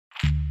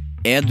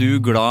du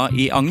glad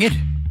I anger?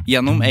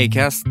 Gjennom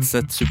Acast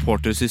sitt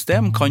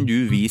supportersystem kan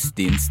du vise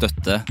din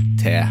støtte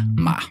til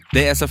meg.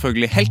 Det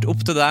selvfølgelig helt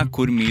opp til deg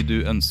hvor mye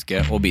du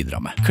ønsker å bidra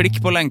med.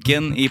 Klikk på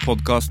lenken I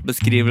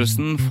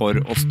podcastbeskrivelsen for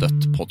å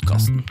støtte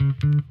podcasten.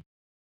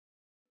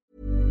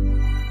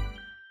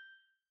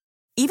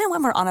 Even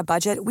when we're on a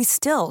budget, we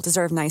still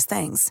deserve nice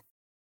things.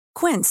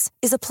 Quince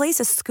is a place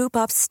to scoop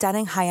up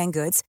stunning high-end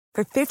goods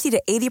for 50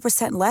 to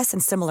 80% less than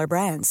similar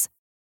brands.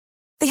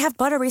 They have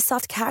buttery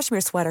soft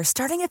cashmere sweaters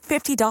starting at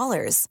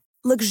 $50,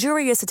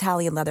 luxurious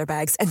Italian leather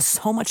bags, and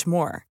so much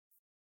more.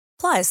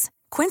 Plus,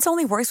 Quince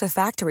only works with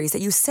factories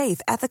that use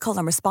safe, ethical,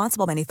 and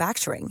responsible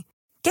manufacturing.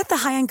 Get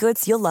the high-end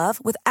goods you'll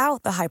love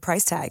without the high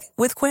price tag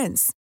with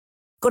Quince.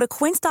 Go to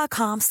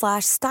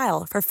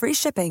quince.com/style for free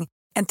shipping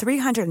and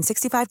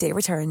 365-day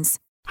returns.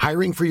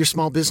 Hiring for your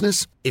small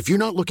business? If you're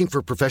not looking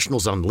for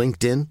professionals on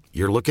LinkedIn,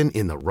 you're looking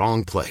in the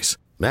wrong place.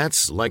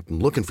 That's like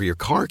looking for your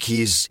car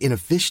keys in a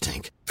fish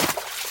tank.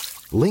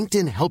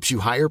 LinkedIn helps you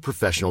hire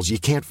professionals you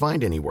can't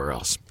find anywhere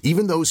else,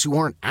 even those who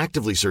aren't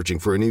actively searching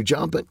for a new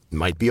job but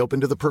might be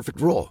open to the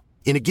perfect role.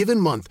 In a given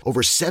month,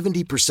 over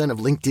 70% of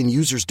LinkedIn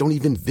users don't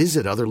even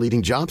visit other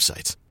leading job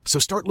sites. So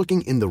start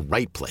looking in the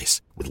right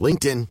place. With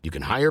LinkedIn, you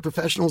can hire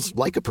professionals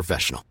like a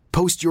professional.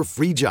 Post your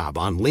free job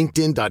on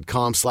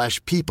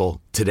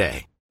linkedin.com/people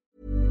today.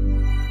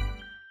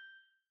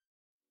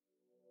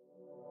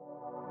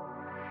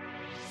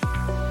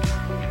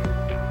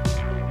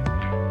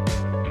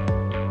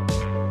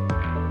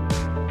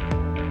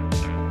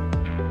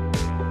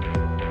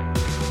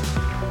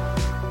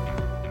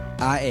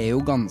 Jeg jo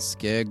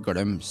ganske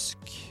glømsk.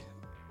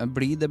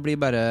 Det blir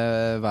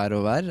bare vær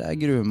og vær. Jeg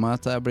gruer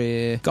meg til jeg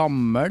blir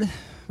gammel. I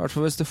hvert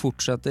fall hvis det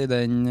fortsetter I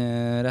den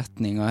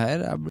retningen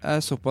her.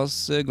 Jeg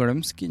såpass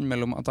glømsk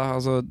innimellom at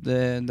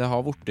det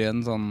har vært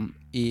en sånn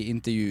I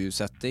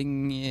intervjusetting.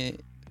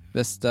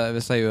 Hvis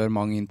jeg gjør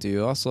mange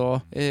intervjuer,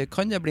 så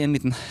kan det bli en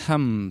liten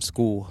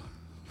hemsko.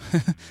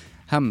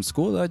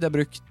 Hemsko, det har ikke jeg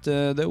brukt,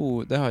 det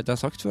har ikke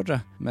jeg sagt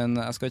før, men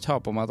jeg skal ikke ha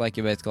på meg at jeg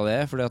ikke vet hva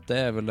det for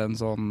det vel en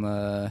sånn...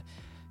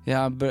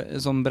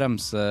 sånn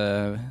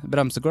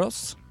bremsekloss,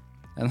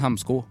 en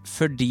hemsko,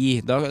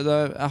 fordi da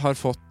jeg har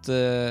fått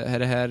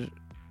her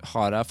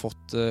har jeg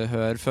fått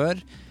høre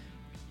før,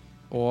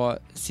 og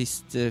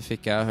sist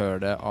fikk jeg høre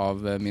det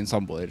av min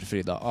samboer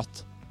Frida,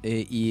 at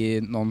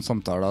I noen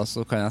samtaler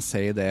så kan jeg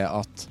si det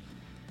at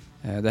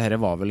det her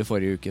var vel I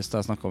forrige uke da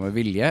jeg snakket med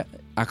Vilje.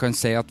 Jeg kan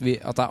si at jeg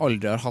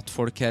aldri har hatt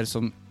folk her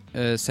som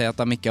sier at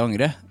de ikke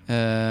angrer,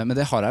 men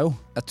det har jeg jo.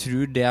 Jeg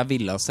tror det jeg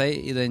ville si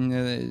I den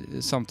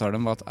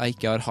samtalen var at jeg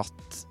ikke har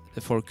hatt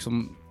folk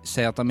som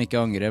sier at de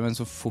ikke angrer, men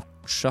så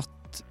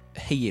fortsatt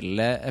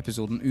hele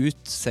episoden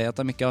ut sier at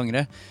de ikke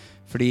angrer.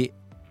 Fordi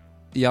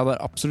ja, det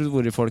har absolutt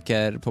vært folk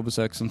her på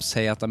besøk som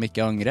sier at de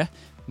ikke angrer,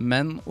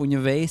 men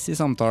underveis I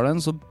samtalen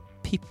så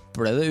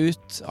pipler det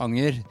ut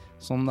anger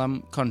som de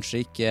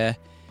kanskje ikke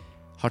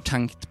har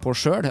tenkt på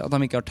selv, at de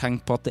ikke har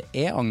tenkt på at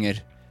det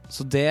anger.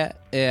 Så det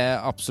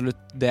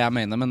absolutt det jeg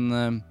mener,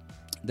 men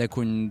det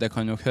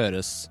kan jo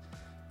høres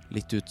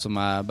litt ut som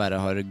jeg bare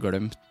har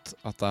glemt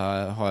at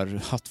jeg har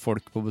hatt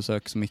folk på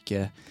besøk som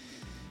ikke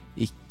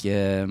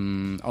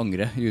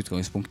angrer I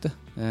utgangspunktet.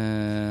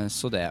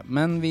 Så det.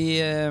 Men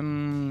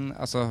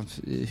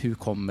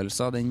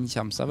hukommelser, den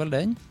kommer seg vel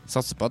den.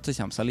 Satser på at det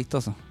kommer seg litt,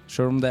 altså.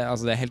 Selv om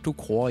det helt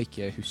ok å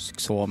ikke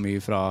huske så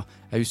mye fra,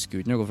 jeg husker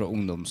jo ikke noe fra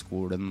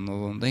ungdomsskolen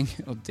og sånne ting,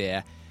 og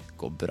det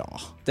går bra.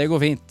 Det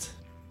går fint.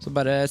 Så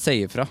bare si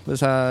ifra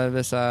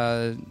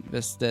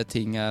hvis det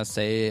ting jeg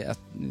sier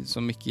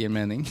som ikke gir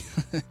mening.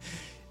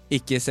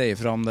 Ikke si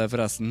ifra om det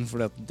forresten,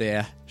 for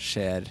det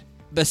skjer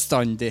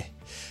bestandig.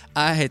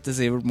 Jeg heter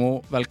Sivert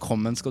Mo.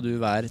 Velkommen skal du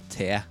være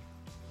til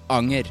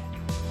Anger.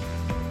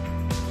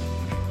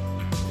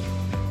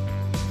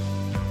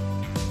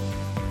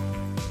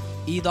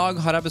 I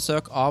dag har jeg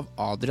besøk av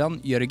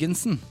Adrian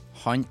Jørgensen.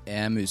 Han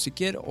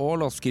musiker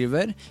og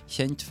låtskriver,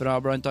 kjent fra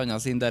blant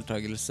annet sin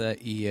deltakelse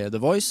I The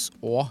Voice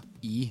og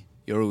I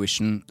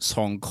Eurovision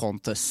Song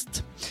Contest.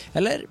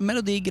 Eller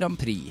Melodi Grand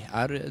Prix.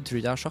 Jeg tror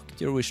ikke jeg har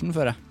sagt Eurovision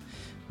før,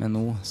 men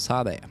nå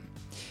sa jeg det.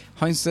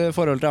 Hans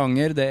forhold til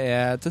anger, det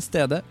til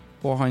stede,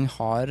 og han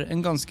har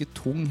en ganske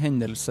tung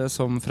hendelse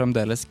som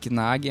fremdeles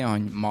gnag I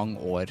han mange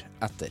år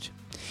etter.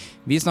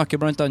 Vi snakker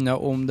blant annet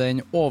om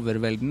den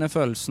overveldende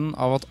følelsen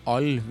av at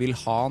alle vil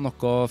ha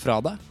noe fra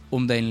deg,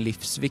 om den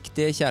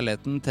livsviktige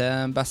kjærligheten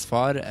til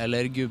bestefar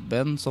eller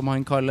gubben som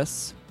han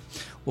kalles,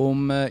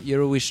 om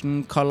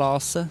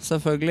Eurovision-kalaset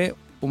selvfølgelig,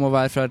 om å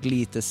være fra et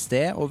lite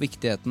sted og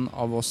viktigheten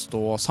av å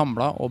stå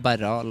samlet og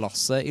bære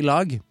lasset I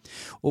lag,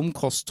 om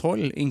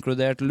kosthold,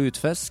 inkludert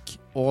lutfisk,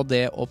 og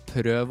det å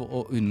prøve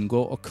å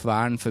unngå å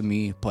kverne for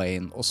mye på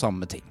en og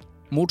samme ting.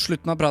 Mot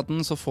slutten av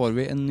praten så får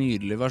vi en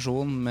nydelig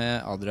versjon med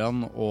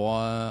Adrian og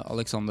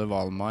Alexander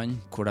Wahlmann,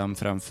 hvor de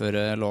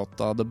fremfører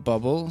låta The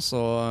Bubble,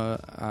 så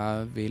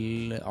jeg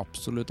vil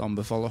absolutt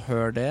anbefale å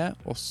høre det.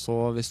 Og så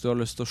hvis du har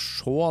lyst til å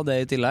se det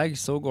I tillegg,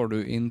 så går du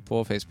inn på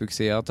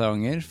Facebook-siden til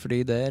Anger,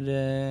 fordi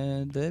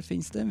der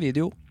finnes det en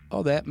video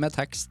av det med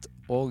tekst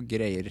og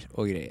greier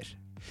og greier.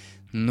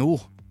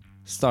 Nå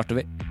starter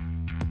vi.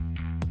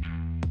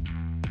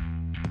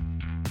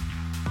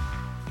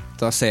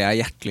 Da sier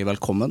jeg hjertelig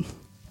velkommen.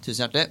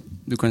 Tusen hjertelig.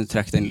 Du kan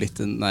trekke den litt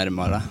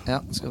nærmere. Ja,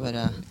 skal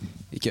bare...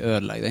 Ikke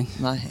ødelegge den.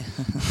 Nei.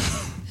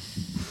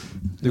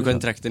 Du kan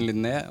trekke den litt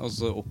ned, og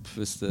så opp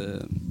hvis det...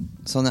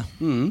 Sånn, ja.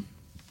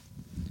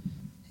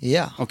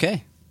 Ja. Ok.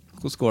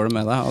 Hvordan går det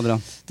med deg,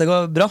 Adrian? Det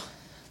går bra.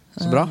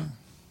 Så bra.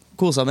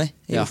 Koset meg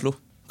i Ja. Oslo.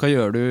 Hva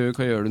gjør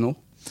du nå?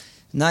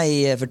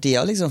 Nei, for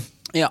tida liksom.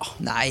 Ja.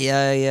 Nei,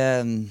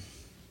 jeg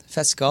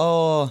fesket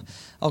og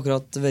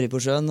akkurat vært på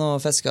sjøen og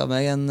fesket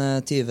meg en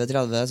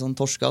 20-30 sånn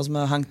torsker som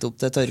jeg har hengt opp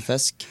til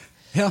tørrfisk.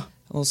 Ja.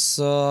 Og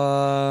så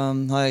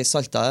har jeg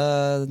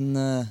saltet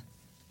en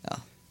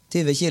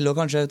 20 kilo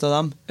kanskje ut av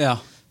dem, Ja.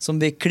 som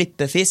blir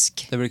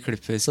klippefisk. Det blir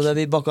klippfisk. Så det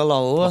blir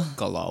bacalao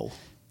Bacalao.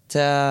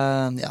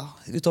 til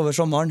utover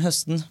sommeren,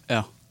 høsten.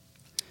 Ja.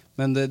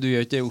 Men du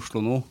gjør ikke det i Oslo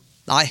nå?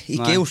 Nei,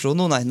 ikke Nei. i Oslo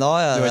nå, nei. Da Du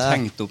er har det... ikke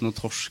hengt opp noe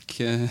torsk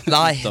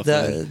Nei,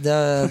 utenfor?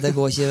 det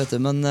går ikke, vet du.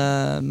 Men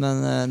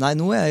nei,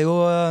 nå er jeg jo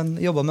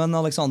jobbet med en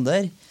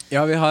Alexander.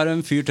 Ja, vi har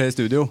en fyr til i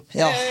studio.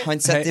 Ja, han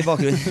sitter i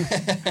bakgrunnen.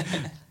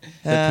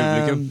 Det er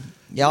publikum.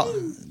 Ja,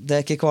 det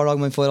er ikke hver dag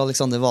man får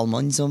Alexander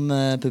Wahlmann som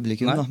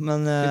publikum, Nei. da.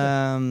 Men Det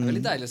er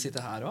veldig deilig å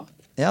sitte her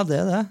også. ja, det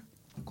er det.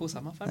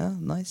 Koser meg Ja,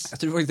 nice. Jeg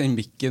tror faktisk den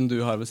mikken du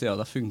har ved siden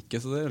av deg funker,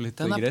 så det er jo litt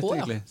Den er greit på,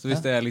 ja. egentlig. Så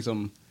hvis det er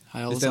liksom...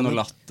 Hei, alle Hvis det er noe sammen.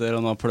 latter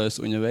og noe applaus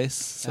underveis,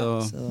 så...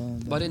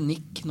 Bare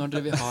nikk når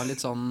dere vil ha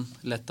litt sånn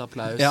lett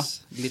applaus, Ja.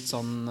 litt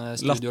sånn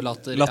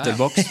studiolatter.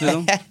 Latterboks,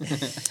 liksom.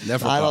 Det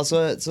er flott. Nei, da.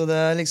 så det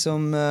er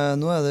liksom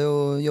nå er det jo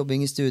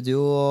jobbing i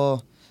studio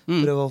og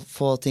prøve å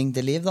få ting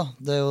til liv, da.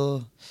 Det er jo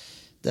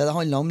det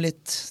handler om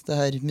litt, det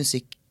her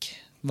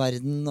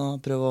musikkverden, og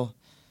prøve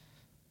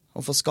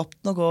å få skapt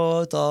noe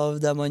ut av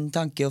det man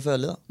tenker og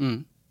føler, da.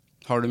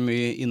 Har du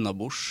mye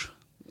innabords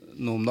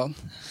nå om dagen?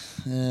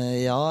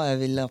 Ja, jeg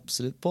vil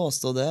absolutt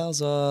påstå det.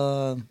 Altså,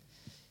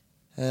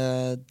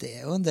 det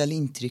er jo en del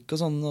inntrykk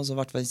og sånn, altså, i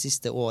hvert fall de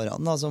siste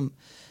årene, da,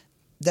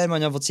 der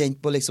man har fått kjent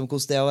på liksom,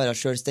 hvordan det er å være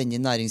selvstendig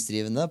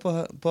næringsdrivende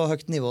på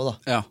høyt nivå. Da.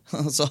 Ja.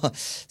 Så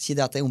ikke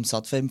det at jeg er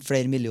omsatt for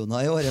flere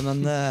millioner i året,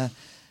 men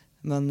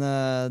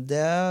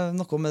det er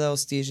noe med det å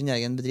styre sin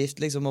egen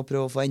bedrift, liksom, og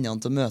prøve å få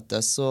endene til å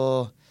møtes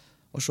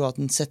og se at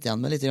en sitter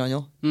igjen med litt grann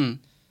også.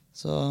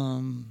 Så...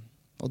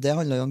 Og det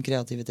handler jo om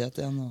kreativitet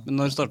igjen. Men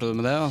når startet du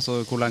med det? Altså,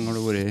 hvor lenge har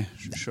du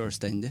vært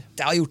selvstendig?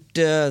 Det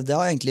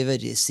har egentlig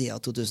vært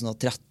siden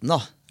 2013 da.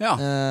 Ja.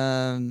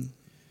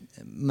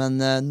 Men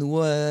nå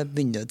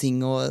begynner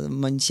ting, og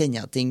man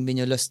kjenner at ting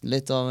begynner å løsne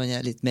litt, og man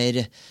er litt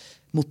mer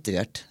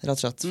motivert, rett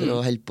og slett, for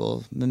å holde på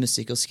med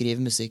musikk og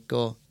skrive musikk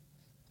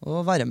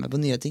og være med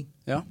på nye ting.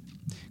 Ja.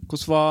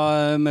 Hvordan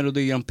var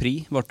Melodi Grand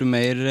Prix? Var du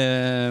mer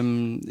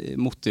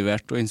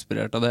motivert og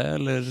inspirert av det,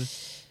 eller...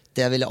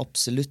 Det vil jeg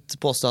absolutt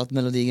påstå at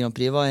Melodi Grand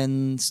Prix var en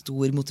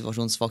stor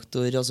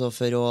motivasjonsfaktor altså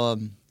for å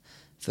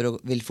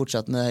vil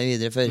fortsette med det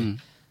videre. For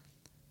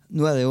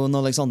nå er det jo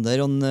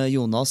Alexander og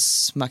Jonas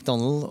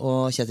McDonald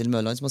og Kjetil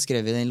Mørland som har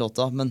skrevet den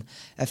låta, men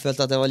jeg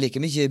følte at jeg var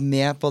like mye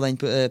med på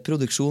den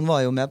produksjonen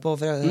var jeg jo med på,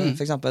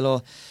 for eksempel.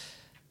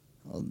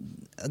 Og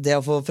det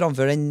å få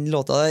framføre den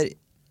låta der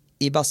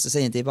i beste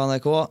sendetid på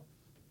NRK,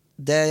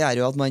 det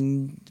gjør jo at man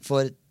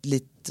får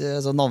litt,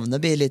 altså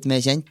navnet blir litt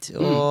mer kjent,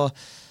 og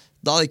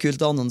da er det kult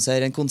å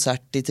annonsere en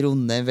konsert i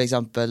Trondheim for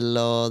eksempel,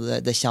 og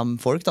det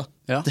kommer folk da.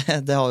 Ja.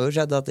 Det har jo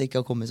skjedd at det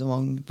ikke har kommet så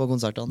mange på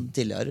konsertene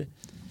tidligere.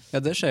 Ja,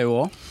 det skjer jo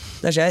også.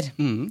 Det skjer.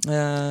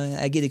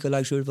 Jeg gidder ikke å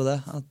legge skjul på det,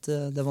 at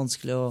det er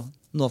vanskelig å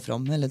nå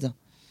fram hele tiden.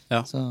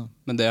 Ja. Så,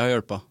 Men det har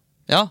hjulpet.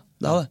 ja,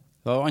 det har det.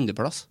 Det var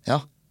andreplass. Ja.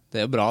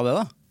 Det er jo bra det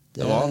da.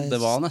 Det Det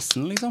var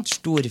nesten liksom. Det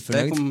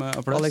Storfornøyd. kom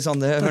applaus.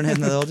 Alexander er fornøyd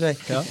med det også, tror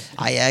jeg. Ja.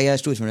 Nei, jeg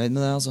er storfornøyd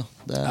med det, altså.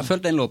 Jeg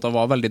følte den låta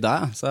var veldig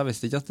deg, så jeg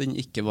visste ikke at den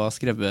ikke var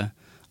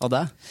skrevet av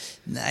deg.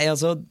 Nei,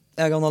 altså,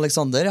 jeg og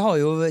Alexander har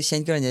jo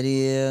kjent hverandre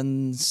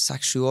i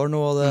 6-7 år nå,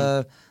 og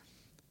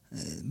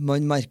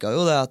man merket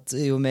jo det at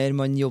jo mer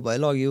man jobber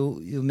i lag,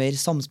 jo mer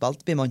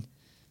samspilt blir man.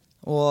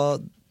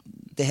 Og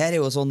det her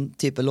er jo sånn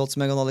type låt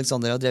som jeg og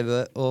Alexander har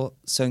drevet og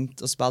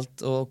søngt og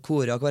spilt og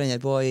koret hverandre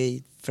på i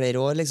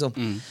flere år, liksom.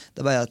 Det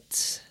er bare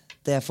at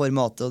det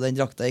formatet og den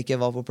drakta ikke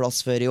var på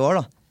plass før i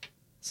år, da.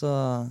 Så,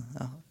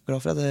 ja, glad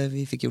for at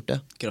vi fikk gjort det.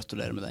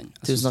 Gratulerer med den.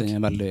 Jeg Tusen synes takk. den er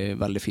en veldig,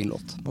 veldig fin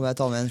låt. Må jeg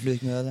ta med en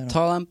slurk med det?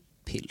 Ta deg en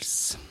pils.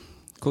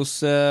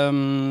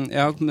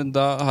 Ja, men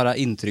da har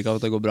jeg inntrykk av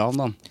at det går bra om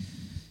dagen.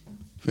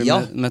 For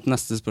Ja. med et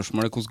neste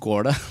spørsmål er hvordan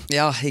går det?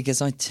 Ja, ikke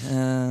sant.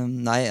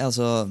 Nei,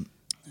 altså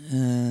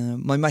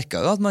man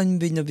merker jo at man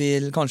begynner å bli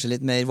kanskje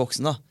litt mer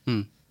voksen da.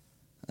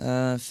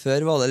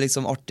 Før var det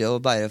liksom artig å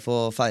bare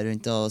få fære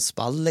rundt og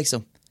spille,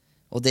 liksom.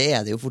 Og det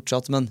er det jo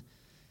fortsatt, men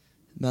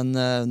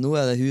nå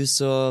er det hus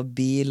og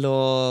bil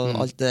og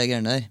alt det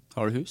greiene der.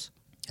 Har du hus?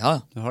 Ja,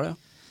 Du har det, ja.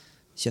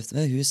 kjøpte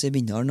meg hus i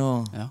Bindalen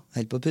og Ja.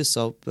 helt på å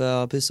pusse opp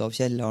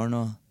kjelleren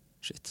og...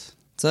 Shit.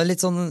 Så det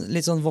er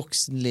litt sånn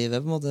voksenlivet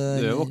på en måte.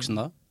 Du er jo voksen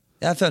da.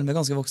 Jeg føler meg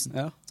ganske voksen.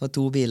 Ja. Så har jeg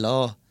 2 biler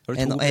og Har du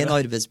 2 en biler?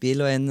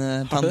 arbeidsbil og en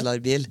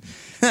pendlerbil.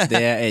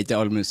 Det er ikke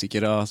alle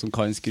musikere som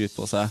kan skryte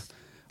på seg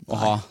å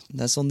ha.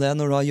 Det er sånn det er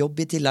når du har jobb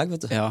i tillegg,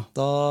 vet du. Ja.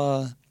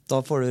 Da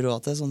får du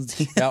råd til sånne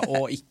ting. Ja,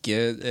 og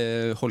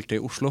ikke holdt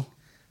til i Oslo.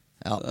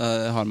 Ja.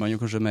 Har man jo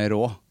kanskje mer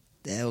råd.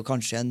 Det er jo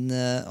kanskje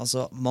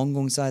altså, mange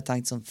ganger så har jeg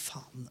tenkt sånn,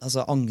 faen,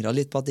 altså angret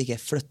litt på at jeg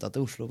ikke flyttet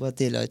til Oslo på et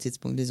tidligere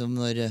tidspunkt, liksom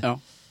når, Ja.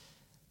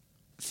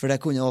 for det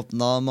kunne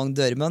åpnet mange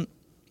dører, men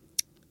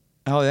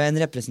jeg har jo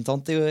en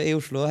representant i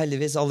Oslo,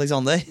 heldigvis,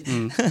 Alexander,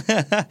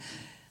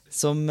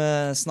 som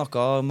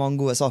snakket mange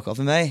gode saker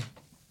for meg.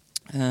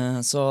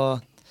 Så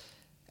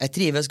jeg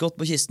trives godt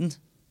på kysten.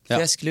 Ja.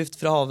 Frisk luft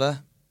fra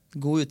havet,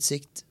 god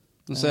utsikt.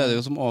 Så er det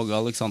jo som Åge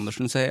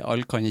Aleksandersen sier,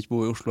 alle kan ikke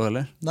bo i Oslo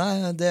heller.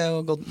 Nei, det er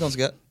jo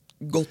ganske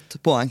godt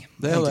poeng.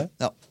 Det er jo det.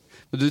 Ja.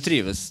 Men du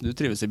trives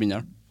i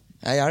Bindalen?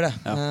 Jeg gjør det.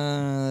 Ja.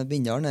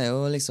 Bindalen er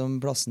jo liksom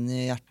plassen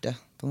i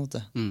hjertet, på en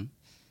måte.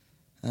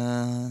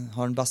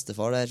 Har en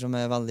bestefar der som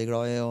er veldig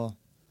glad i, og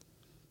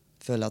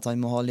føler at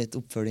han må ha litt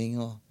oppfølging,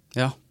 og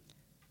Ja,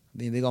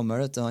 blir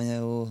gammel, vet du. Han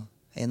er jo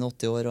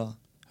 81 år,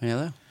 og han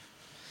er det.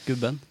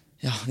 Gubben.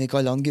 ja, vi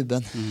kaller han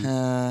Gubben.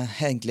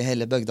 Egentlig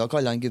hele bygda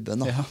kaller han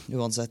Gubben, da. Ja.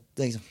 Uansett,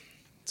 liksom.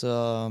 Så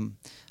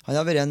han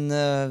har vært en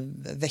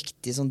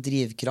vektig sånn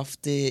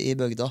drivkraft i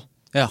bygda.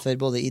 Ja. For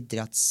både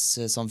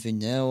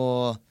idrettssamfunnet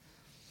og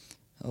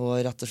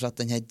rett og slett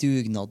den her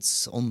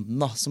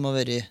dugnadsånden da, som har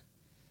vært.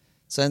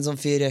 Så en sånn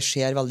fyr jeg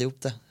ser veldig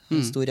opp til.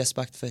 Har stor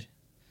respekt for.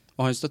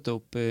 Og han støtter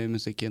opp i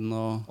musikken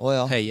og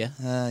Ja. heier.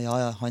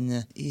 Ja, han,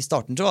 i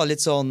starten så var det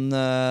litt sånn,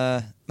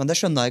 men det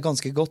skjønner jeg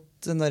ganske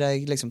godt når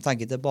jeg liksom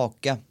tenker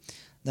tilbake.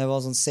 Da jeg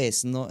var sånn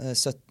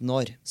 16-17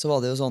 år, så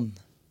var det jo sånn,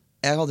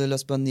 jeg hadde jo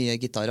lyst på en nye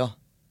gitarer.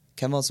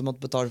 Hvem var det som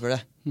måtte betale for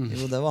det?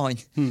 Jo, det var han.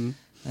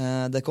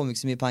 Det kom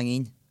ikke så mye penger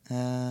inn.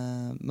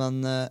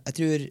 Men jeg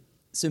tror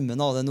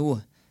summen av det nå,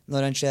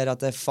 når han ser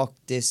at jeg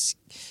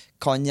faktisk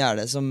kan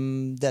gjøre det som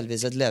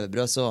delvis et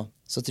levebrød,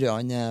 så tror jeg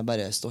han er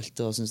bare stolt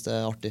og synes det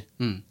er artig.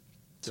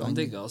 Så han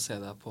digget å se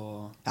deg på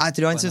Jeg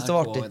tror han synes det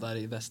var artig. der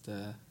i beste,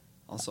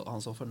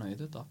 han så fornøyd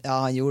ut da. Ja,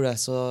 han gjorde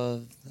det, så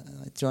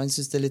jeg tror han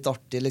synes det er litt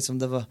artig. Liksom,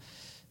 det var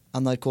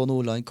NRK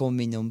Nordland kom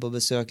innom på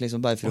besøk liksom,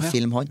 bare for å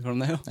filme han. Gjør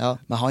de det, ja? Ja,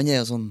 men han er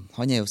jo sånn,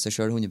 han er jo seg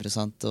selv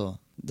 100%, og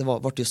det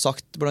ble jo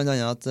sagt blant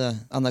annet at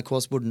NRK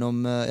spurte han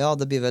om, ja,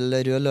 det blir vel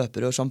rød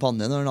løper og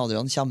champagne når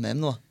Adrian kommer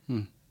hjem nå.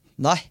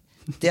 Nei,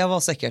 det var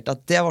sikkert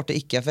at det ble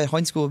det ikke, for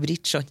han skulle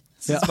bridge, han.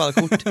 Så spiller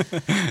kort.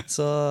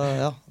 Så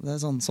ja, det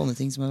er sånne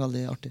ting som er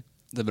veldig artig.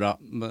 Det er bra.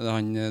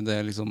 Det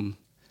er liksom,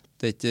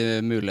 det er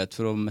ikke mulighet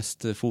for å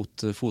miste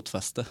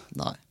fotfeste.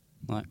 Nei,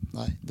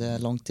 Nei. det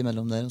er langt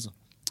imellom der, altså.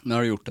 Men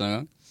har du gjort det en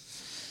gang?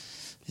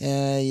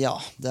 Ja,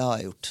 det har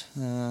jeg gjort.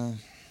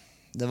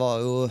 Det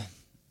var jo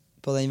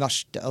på den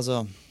verste,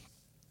 altså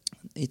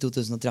i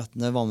 2013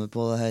 jeg var med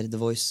på det her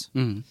The Voice.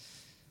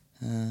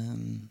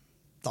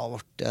 Da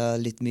ble det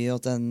litt mye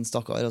til en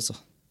stakkar, altså.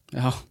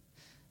 Ja.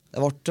 Det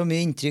ble så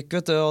mye inntrykk,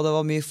 vet du, og det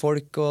var mye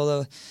folk, og det,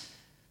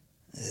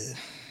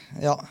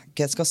 ja,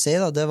 hva jeg skal si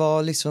da, det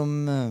var liksom,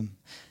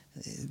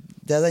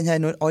 det er den her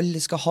når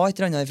alle skal ha et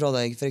eller annet fra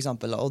deg, for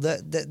eksempel, og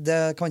det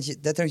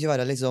trenger ikke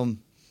være liksom,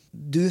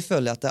 du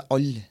føler at det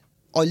er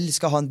alle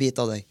skal ha en bit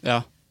av deg.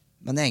 Ja.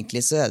 Men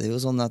egentlig så er det jo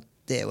sånn at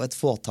det er jo et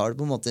fåtall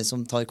på en måte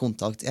som tar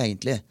kontakt,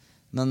 egentlig.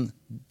 Men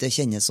det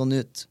kjennes sånn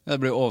ut. Det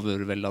blir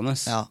overveldende.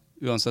 Ja.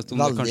 Uansett om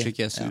Veldig. det kanskje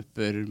ikke er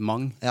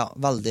supermang. Ja,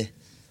 veldig.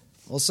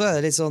 Og så er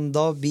det litt sånn,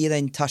 da blir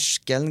den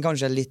terskelen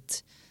kanskje litt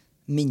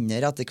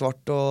mindre etter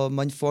hvert, og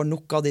man får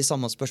nok av de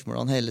samme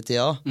spørsmålene hele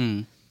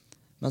tiden.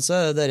 Men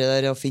så er det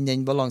der å finne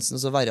den balansen,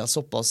 og så være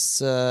såpass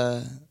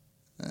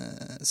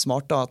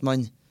smart da, at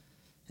man,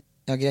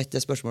 ja greit, det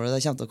spørsmålet,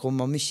 det kommer til å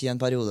komme mye i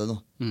en periode nå.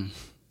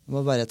 Du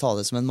må bare ta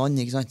det som en mann,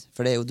 ikke sant?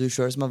 For det er jo du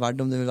selv som har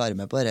vært om du vil være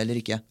med på det eller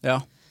ikke.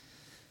 Ja.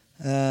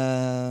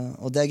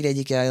 Og det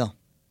greide ikke jeg da.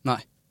 Nei.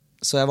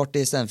 Så jeg ble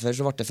i stedet for,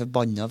 så ble jeg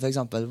forbannet for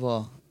eksempel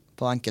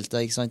på enkelte,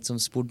 ikke sant, som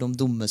spurte om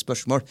dumme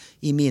spørsmål.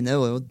 I mine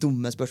var jo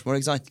dumme spørsmål,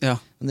 ikke sant? Ja.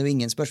 Men det er jo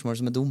ingen spørsmål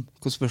som er dum.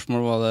 Hvilke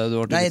spørsmål var det du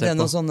ble Nei, det er irritert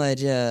noe på? sånn der,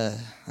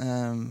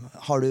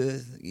 har du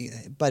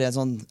bare en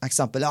sånn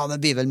eksempel, ja, det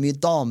blir vel mye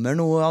damer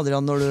nå,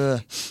 Adrian, når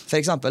du, for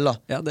eksempel da.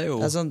 Ja, det er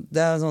jo...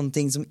 Det er sånne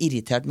ting som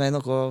irriterte meg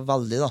noe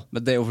veldig da.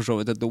 Men det er jo for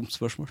så vidt et dumt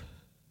spørsmål.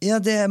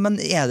 Ja,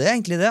 men er det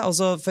egentlig det?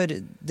 Altså, for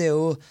det er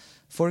jo,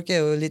 folk er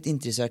jo litt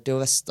interessert i å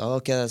vite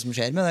hva det er som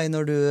skjer med deg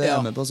når du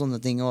er med på sånne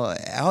ting, og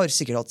jeg har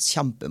sikkert hatt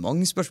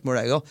kjempemange spørsmål,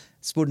 jeg også.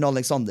 Spurte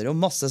Alexander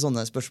om masse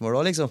sånne spørsmål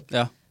også, liksom.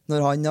 Ja.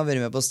 Når han har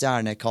vært med på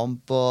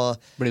Stjernekamp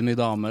og... Blir det mye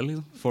damer,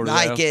 liksom? Får du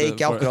Nei, det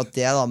ikke akkurat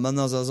det da, men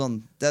altså, sånn,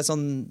 det er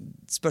sånn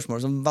spørsmål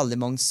som veldig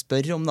mange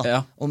spør om da. Ja.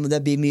 Om det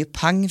blir mye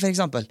penger, for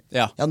eksempel.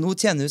 Ja. Ja, nå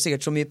tjener du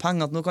sikkert så mye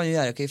penger at nå kan du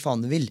gjøre hva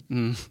faen du vil.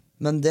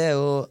 Men det er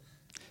jo...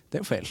 Det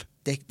er jo feil.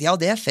 Ja,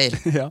 det er feil.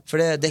 Ja. For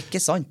det er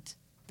ikke sant.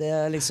 Det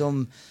er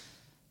liksom...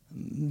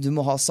 Du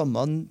må ha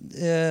samme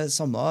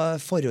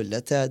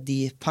forholdet til de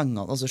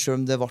pengene, altså selv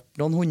om det ble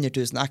noen 100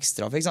 000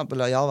 ekstra, for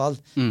eksempel, ja vel,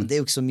 men det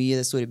er jo ikke så mye i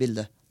det store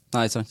bildet.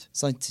 Nei, sant.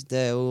 Sant? Det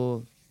er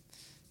jo...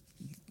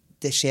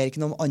 Det skjer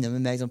ikke noe annet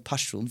med meg som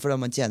person, fordi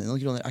man tjener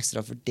noen kroner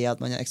ekstra for det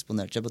at man har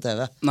eksponert seg på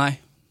TV. Nei,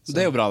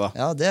 det er jo bra da.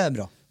 Ja, det er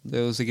bra. Det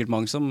er jo sikkert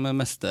mange som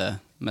mester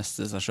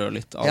seg selv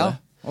litt av Ja,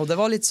 det. Og det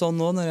var litt sånn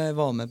nå når jeg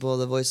var med på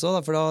The Voice også,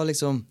 da, for da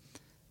liksom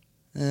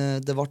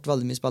det ble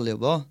veldig mye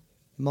spillejobber,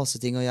 masse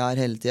ting å gjøre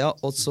hele tiden,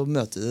 og så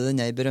møter du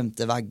den der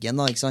berømte veggen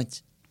da, ikke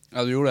sant?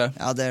 Ja, du gjorde det.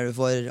 Ja, der du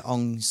får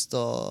angst,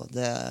 og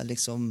det er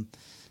liksom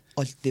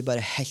alt blir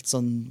bare helt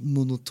sånn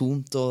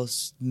monotont og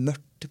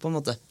mørkt på en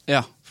måte.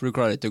 Ja, for du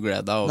klarer ikke å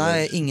glede deg over...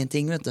 Nei,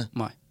 ingenting, vet du.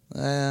 Nei.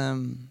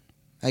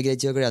 Jeg greide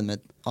ikke å glede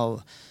meg av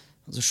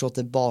å se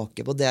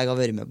tilbake på det jeg har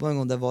vært med på en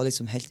gang. Det var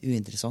liksom helt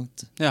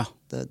uinteressant. Ja.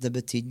 Det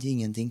betydde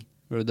ingenting.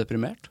 Ble du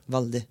deprimert?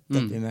 Veldig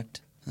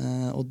deprimert.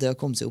 Og det å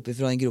komme seg opp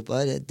ifra den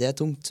gropa her, det er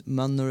tungt,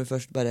 men når du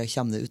først bare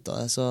kommer deg ut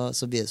av det,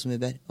 så blir det så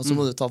mye bedre. Og så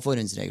må du ta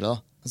forhåndsregler da.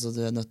 Altså,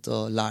 du er nødt til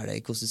å lære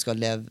deg hvordan du skal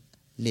leve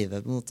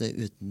livet på en måte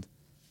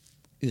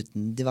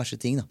uten diverse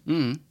ting da.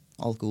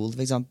 Alkohol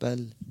for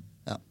eksempel.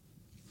 Ja.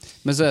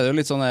 Men så er det jo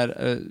litt sånn her,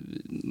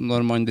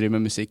 når man driver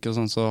med musikk og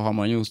sånn, så har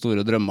man jo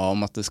store drømmer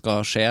om at det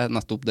skal skje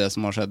nettopp det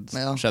som har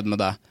skjedd med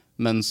deg.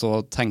 Men så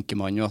tenker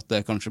man jo at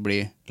det kanskje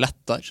blir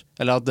lettere,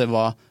 eller at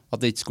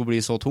det ikke skulle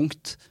bli så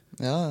tungt.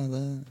 Ja,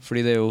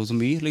 fordi det er jo så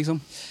mye, liksom.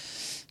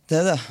 Det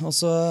er det, og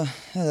så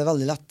er det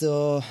veldig lett å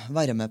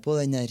være med på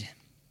den her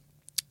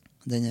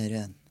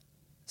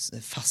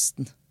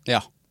festen.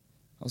 Ja.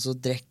 Og så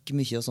drikke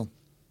mye og sånn.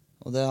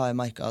 Og det har jeg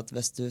merket at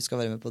hvis du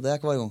skal være med på det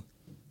hver gang,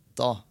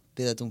 da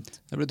blir det tungt.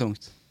 Det blir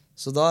tungt.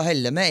 Så da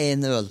heller med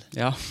en øl,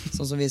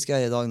 sånn som vi skal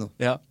gjøre i dag nå.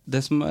 Ja,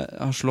 det som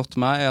har slått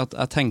meg er at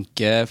jeg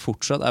tenker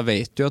fortsatt, jeg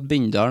vet jo at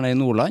Bindalen er i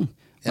Nordland,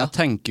 men jeg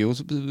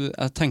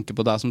tenker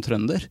på deg som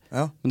trønder.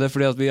 Ja. Men det er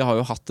fordi at vi har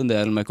jo hatt en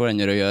del med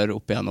hverandre å gjøre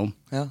opp igjennom.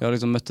 Ja. Vi har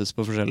liksom møttes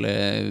på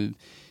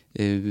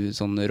forskjellige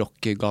sånn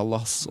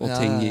rockgallas og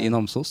ting i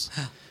Namsos.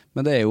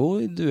 Men du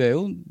er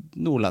jo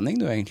nordlending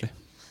du egentlig.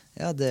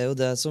 Ja, det er jo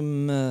det som,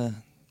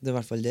 det er i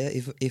hvert fall det,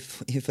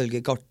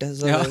 ifølge kartet.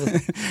 Så det er jo,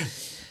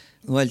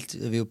 nå holdt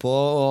vi jo på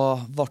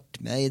og vært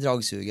med i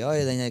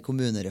dragsuget i denne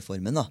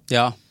kommunereformen da.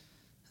 Ja.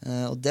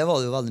 Og det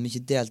var det jo veldig mye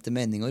delte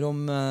meninger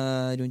om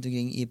rundt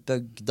omkring i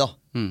bygda.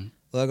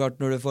 Og det er klart,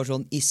 når du får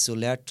sånn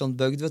isolert sånn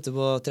bygd, vet du,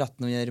 på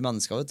 1300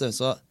 mennesker, vet du,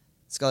 så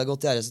skal det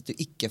godt gjøres at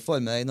du ikke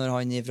får med deg når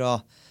han fra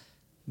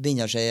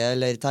Bindarskjeie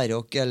eller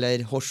Terråk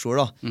eller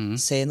Horsol da,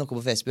 sier noe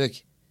på Facebook,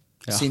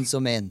 syns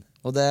og mener.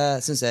 Og det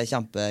synes jeg er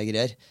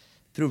kjempegreier.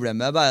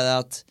 Problemet er bare det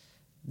at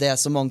det er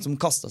så mange som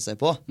kastet seg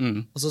på,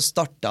 og så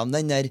startet de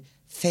den der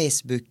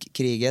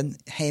Facebook-krigen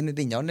hjemme i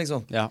Bindalen,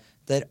 liksom. Ja.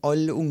 Der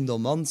alle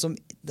ungdommene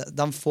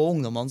de få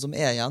ungdommene som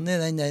er igjen i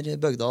den der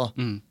bygda,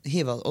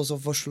 hiver, og så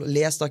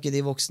les da ikke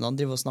de voksne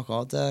driver og snakker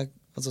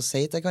altså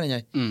sier til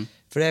hverandre.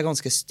 For det er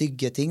ganske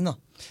stygge ting da.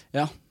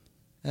 Ja.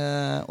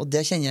 Og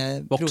det kjenner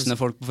jeg... Voksne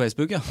folk på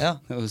Facebook, ja.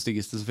 Det er det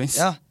styggeste som finnes.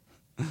 Ja.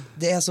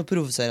 Det er så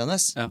provoserende.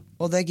 Ja.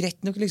 Og det er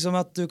greit nok liksom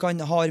at du kan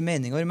ha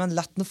meninger, men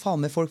lett nå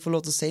faen med folk får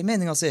lov til å si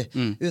meninga si,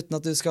 uten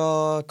at du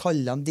skal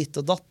kalle dem ditt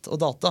og datt og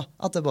data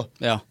etterpå.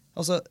 Ja.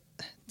 Altså,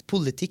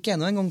 politikk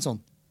er nå en gang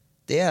sånn.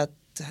 Det er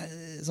et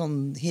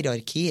sånn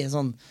hierarki,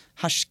 sånn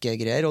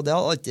herskegreier, og det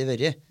har alltid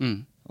vært.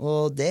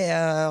 Og det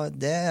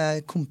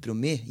er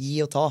kompromiss, gi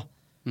og ta.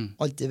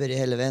 Alltid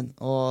vært hele veien.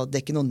 Og det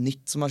er ikke noe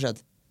nytt som har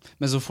skjedd.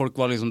 Men så folk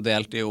var liksom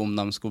delt i om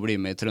de skulle bli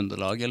med i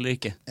Trøndelag eller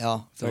ikke? Ja,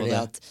 fordi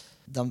at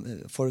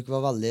folk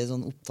var veldig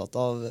sånn opptatt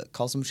av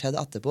hva som skjedde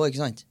etterpå,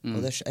 ikke sant?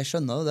 Og jeg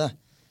skjønner jo det.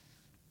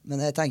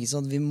 Men jeg tenker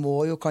sånn, vi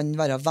må jo kan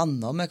være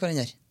venner med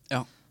hverandre.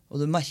 Ja. Og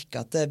du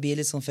merker at det blir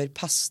litt sånn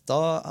forpestet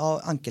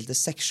av enkelte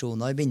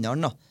seksjoner i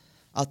Bindalen da.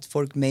 At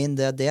folk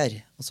mener det der,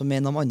 og så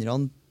mener de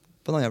andre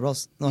på en annen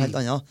plass, noe helt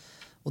annet.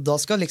 Og da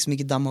skal liksom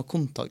ikke de ha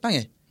kontakt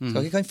lenger.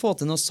 Skal ikke kan få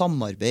til noe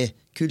samarbeid,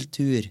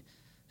 kultur,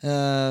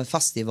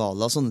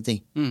 festivaler og sånne ting.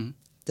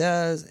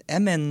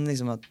 Jeg mener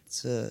liksom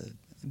at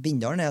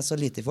Bindalen er så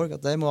lite folk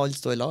at det må alle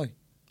stå i lag.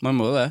 Man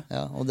må jo det.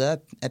 Ja, og det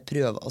jeg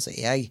prøver, altså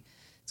jeg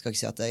skal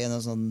ikke si at jeg er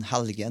noen sånn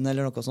helgen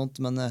eller noe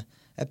sånt, men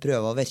jeg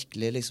prøver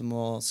virkelig liksom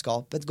å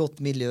skape et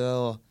godt miljø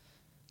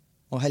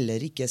og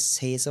heller ikke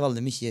si så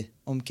veldig mye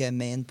om hva jeg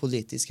mener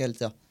politisk hele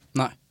tiden.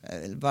 Nei.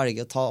 Jeg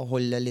velger å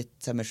holde litt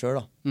til meg selv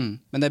da.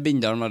 Men er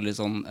Bindalen veldig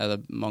sånn, er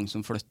det mange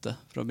som flytter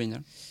fra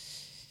Bindalen?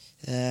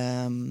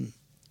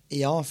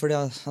 Ja, for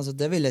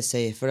det vil jeg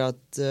si, for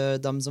at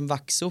de som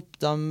vokser opp,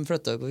 de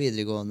flytter på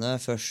videregående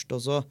først,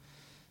 og så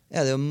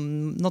er det jo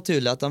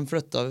naturlig at de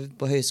flytter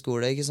på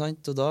høyskole, ikke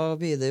sant? Og da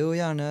blir det jo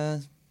gjerne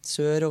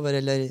sørover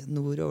eller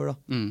nordover da.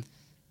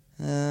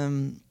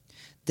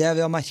 Det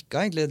vi har merket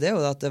egentlig, det er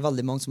jo at det er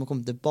veldig mange som har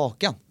kommet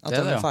tilbake igjen, at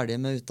de er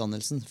ferdige med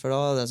utdannelsen, for da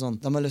er det sånn,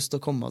 de har lyst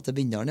til å komme til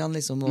Bindalen igjen,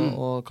 liksom,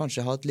 og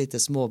kanskje ha et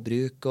lite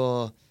småbruk,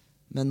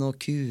 med noe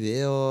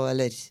kuer,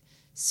 eller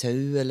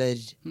sau,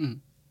 eller...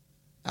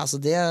 Altså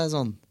det er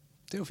sånn.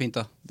 Det er jo fint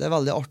da. Det er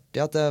veldig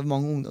artig at det er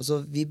mange ungdommer. Så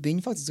vi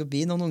begynner faktisk å bli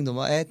noen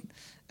ungdommer.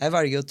 Jeg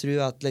velger å tro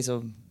at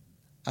liksom,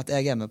 at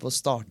jeg er med på å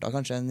starte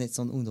kanskje en litt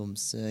sånn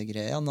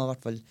ungdomsgreie, i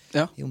hvert fall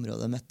i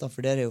området mitt da,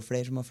 for der er jo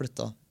flere som har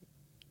flyttet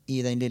i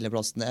den lille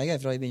plassen jeg er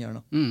fra i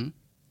Bindalen da.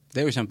 Det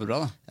er jo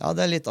kjempebra da. Ja,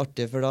 det er litt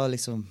artig, for da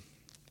liksom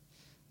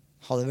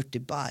hadde det vært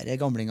bare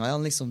gamlinger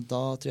igjen, liksom,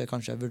 da tror jeg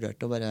kanskje jeg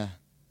vurderte å bare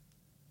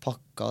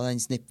pakke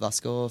den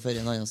snippveska og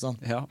føre en annen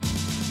sted. Ja.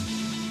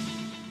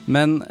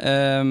 Men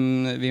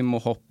vi må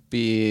hoppe opp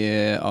i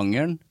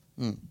angeren.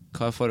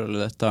 Hva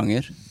forholdet ditt til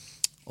anger?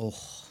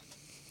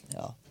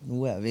 Ja,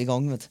 nå vi i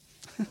gang, vet du.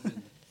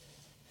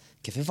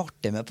 Hvorfor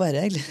ble jeg med på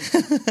dette, egentlig?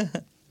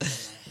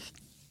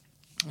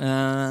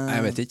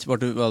 Jeg vet ikke.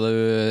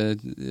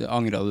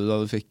 Angret du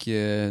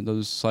da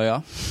du sa ja?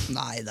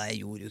 Nei,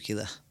 jeg gjorde jo ikke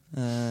det.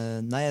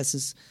 Nei, jeg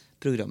synes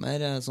programmet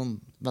her er sånn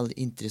veldig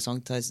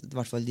interessant, i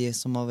hvert fall de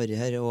som har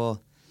vært her, og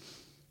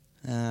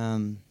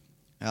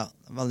ja,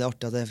 veldig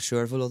artig at jeg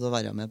selv får lov til å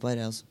være med på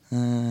dette. Altså.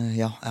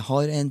 Ja, jeg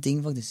har en ting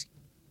faktisk,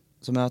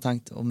 som jeg har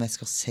tenkt om jeg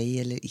skal si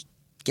eller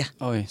ikke.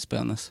 Oi,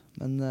 spennende.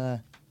 Men,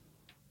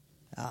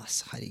 ja,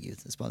 herregud,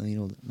 det spiller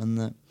ingen rolle. Men,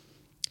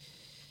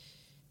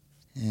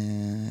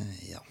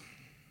 ja.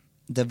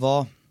 Det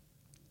var,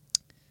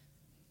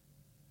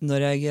 når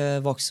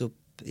jeg vokste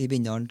opp i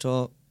Bindalen,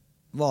 så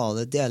var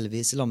det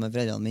delvis sammen med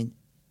foreldrene mine.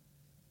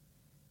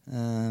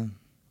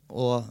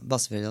 Og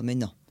besteforeldrene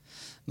mine, da.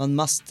 Men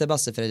mest til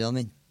besteforeldrene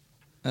mine.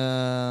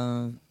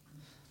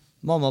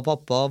 Mamma og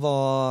pappa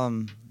var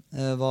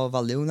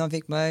veldig unge da de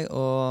fikk meg,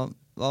 og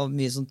var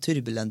mye sånn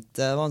turbulent.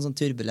 Det var en sånn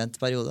turbulent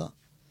periode.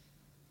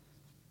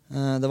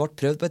 Det ble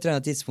prøvd på et eller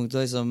annet tidspunkt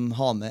å liksom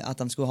at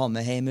de skulle ha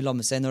med hjem i lag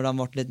med seg når de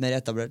ble litt mer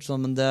etablert,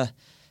 sånn, men det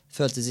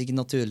føltes ikke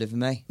naturlig for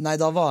meg. Nei,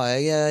 da var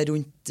jeg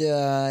rundt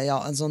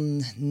en sånn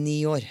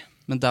 9 år.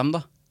 Men dem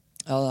da?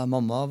 Ja,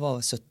 mamma var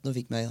 17 og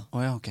fikk meg da.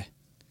 Ja, ok.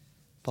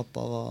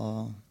 Pappa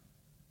var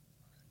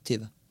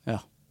 20. Ja.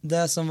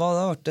 Det som var,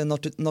 det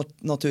ble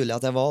naturlig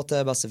at jeg var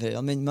til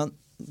besteforeldrene mine, men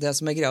det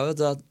som er greia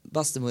er at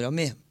bestemora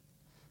mi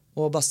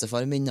og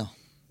bestefaren min, da,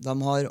 de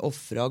har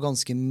offret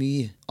ganske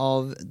mye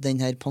av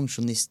denne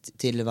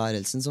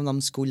pensjonisttilværelsen som de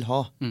skulle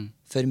ha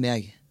for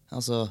meg.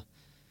 Altså,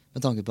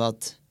 med tanke på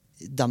at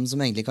de som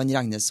egentlig kan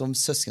regnes som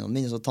søskene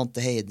mine, så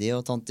tante Heidi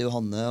og tante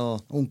Johanne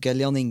og onkel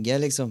Jan Inge,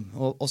 liksom.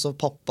 Og også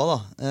pappa, da.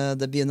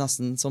 Det blir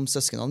nesten som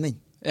søskene mine.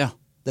 Ja.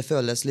 Det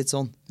føles litt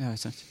sånn. Ja,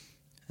 ikke sant.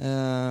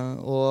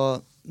 Og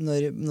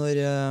når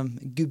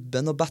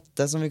Gubben og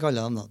Bette, som vi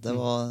kaller dem, da, det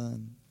var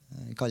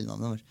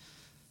kallenavnet vårt.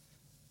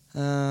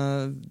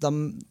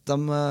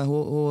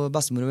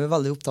 Bestemor var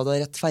veldig opptatt av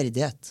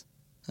rettferdighet.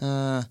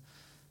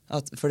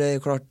 For det er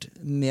jo klart,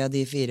 med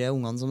de 4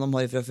 ungene som de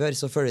har fra før,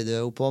 så følger det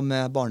jo på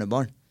med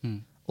barnebarn.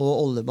 Og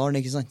oldebarn,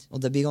 ikke sant? Og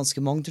det blir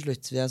ganske mange til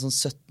slutt. Vi er sånn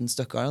 17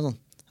 stykker eller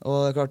sånn. Og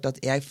det er klart at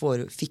jeg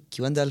fikk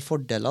jo en del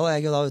fordeler da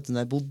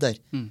når jeg bodde der.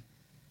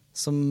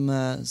 Som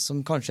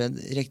kanskje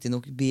riktig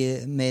nok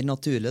blir mer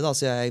naturlig da,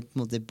 så jeg på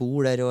en måte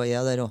bor der og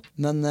er der også.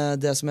 Men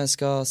det som jeg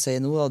skal si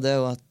nå da, det er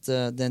jo at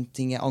den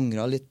ting jeg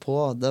angret litt på,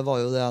 det var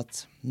jo det at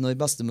når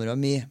bestemora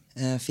mi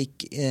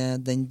fikk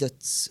den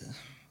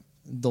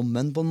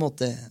dødsdommen på en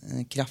måte,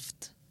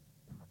 kreft,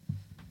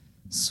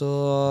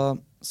 så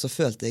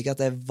følte jeg ikke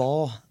at jeg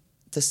var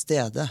til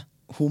stede.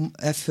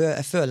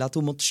 Jeg føler at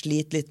hun måtte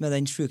slite litt med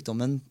den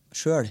sykdommen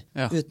selv,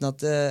 uten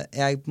at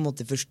jeg på en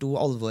måte forstod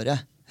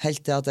alvoret.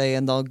 Helt til at jeg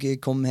en dag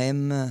kom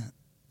hjem,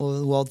 og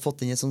hun hadde fått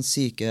inn en sånn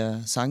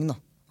sykeseng, da.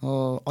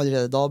 Og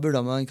allerede da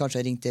burde man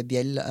kanskje ringt til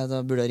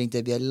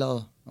Bjella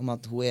om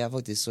at hun er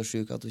faktisk så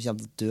syk at hun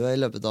kommer til å dø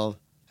i løpet av.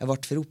 Jeg ble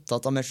for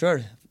opptatt av meg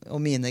selv, og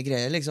mine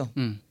greier, liksom.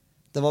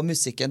 Det var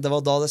musikken, det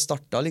var da det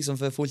startet,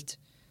 liksom, for fullt.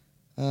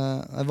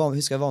 Jeg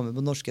husker jeg var med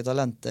på Norske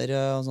Talenter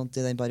og sånt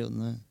i den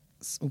perioden.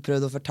 Hun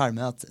prøvde å fortelle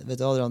meg at, vet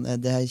du, Adrian,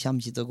 det her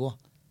kommer ikke til å gå.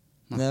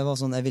 Men det var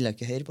sånn, jeg ville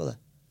ikke høre på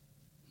det.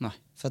 Nei.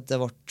 For det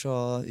ble så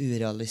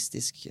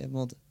urealistisk på en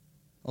måte.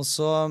 Og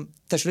så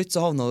til slutt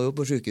så havnet hun jo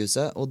på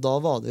sykehuset, og da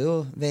var det jo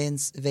ved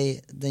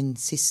den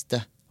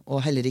siste.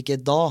 Og heller ikke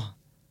da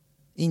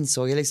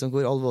innså jeg liksom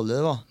hvor alvorlig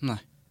det var.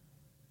 Nei.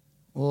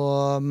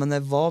 Men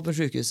jeg var på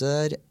sykehuset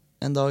der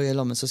en dag i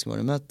lag med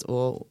søskenbarnet mitt,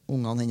 og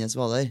ungene hennes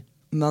var der.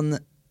 Men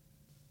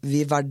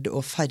vi valgte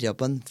å ferre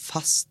på en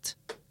fest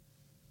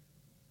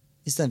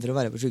i stedet for å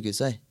være på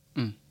sykehuset her.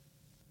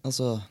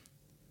 Altså,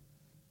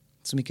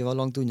 som ikke var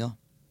langt unna.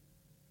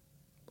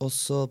 Og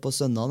så på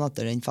søndagen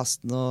etter den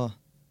festen, og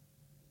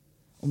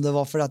om det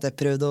var fordi at jeg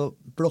prøvde å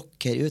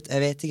blokkere ut, jeg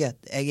vet ikke,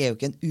 jeg er jo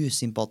ikke en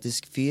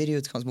usympatisk fyr i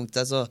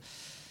utgangspunktet,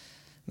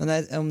 men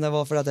om det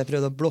var fordi at jeg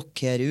prøvde å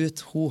blokkere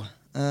ut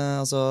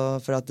altså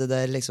for at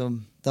det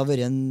liksom, det har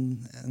vært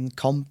en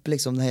kamp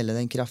liksom, hele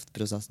den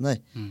kreftprosessen der.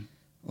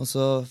 Og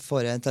så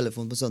får jeg en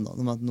telefon på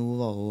søndagen om at nå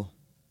var hun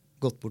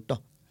gått bort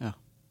da. Ja.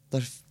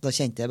 Da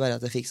kjente jeg bare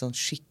at jeg fikk sånn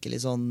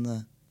skikkelig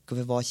sånn,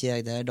 hvorfor var ikke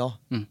jeg der da?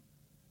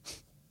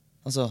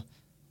 Altså,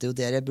 det er jo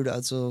der jeg burde,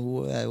 altså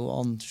hun er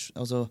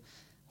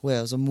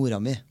jo som mora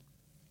mi.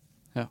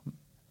 Ja.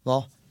 Hva?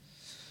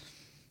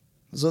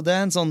 Så det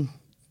er en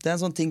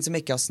sånn ting som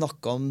jeg ikke har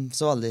snakket om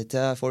så veldig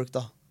til folk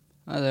da.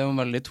 Nei, det er jo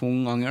en veldig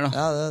tung anger da.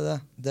 Ja,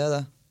 det er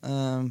det.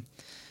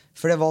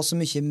 For det var så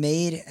mye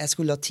mer jeg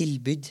skulle ha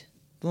tilbydd,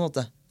 på en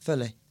måte,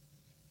 føler jeg.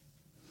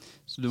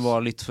 Så du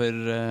var litt for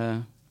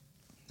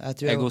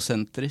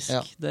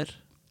egosentrisk der?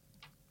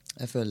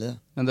 Jeg føler det.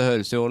 Men det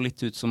høres jo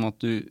litt ut som at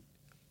du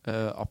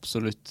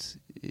absolutt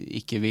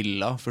ikke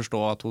ville forstå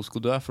at hun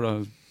skulle dø, for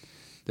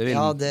det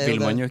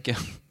vil man jo ikke.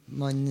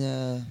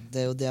 Det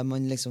er jo det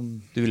man liksom...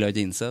 Du ville jo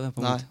ikke innse det,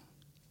 på en måte.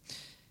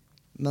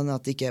 Men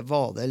at det ikke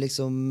var det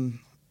liksom...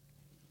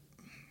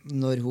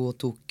 når hun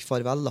tok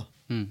farvel da.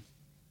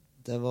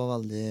 Det var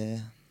veldig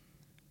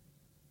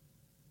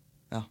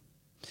ja.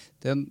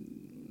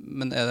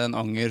 Men er det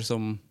en anger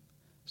som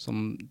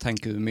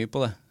tenker du mye på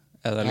det?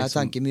 Er det liksom, jeg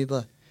tenker mye på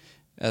det.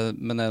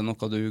 Men er det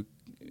noe du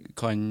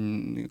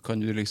kan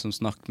du liksom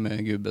snakke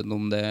med gubben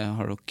om det?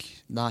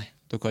 Nei.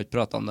 Dere har ikke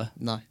pratet om det?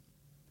 Nei.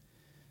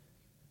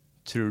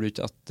 Tror du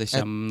ikke at det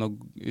kommer noe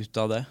ut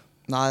av det?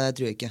 Nei, det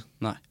tror jeg ikke.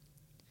 Nei.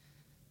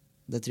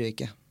 Det tror jeg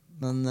ikke.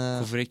 Men,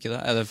 hvorfor ikke det?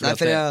 Er det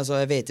fordi nei, for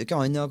jeg vet jo ikke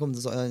han har kommet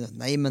til å si,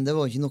 nei, men det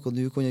var ikke noe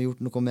du kunne gjort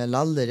noe med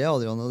lellere,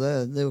 Adrian, og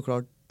det er jo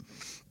klart,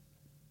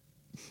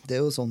 det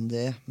er jo sånn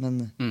det er,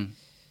 men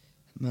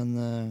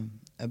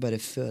jeg bare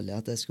føler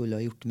at jeg skulle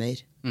ha gjort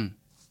mer.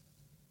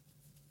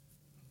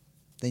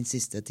 Den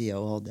siste tida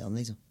hun hadde igjen,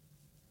 liksom.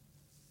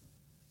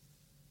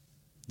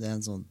 Det er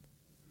en sånn,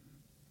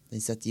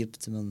 den sitter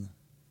dypt, men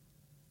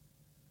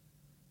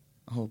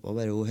jeg håper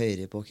bare hun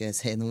hører på hva jeg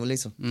sier nå,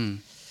 liksom.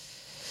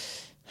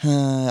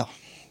 Ja.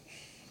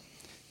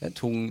 Det er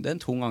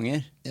en tung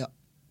anger. Ja.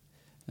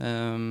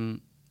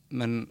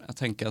 Men jeg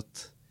tenker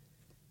at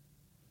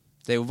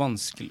det er jo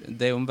vanskelig,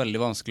 det er jo en veldig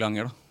vanskelig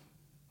anger da.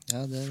 Ja,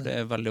 det er det. For det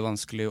er veldig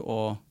vanskelig å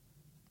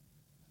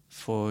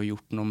få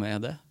gjort noe med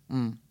det.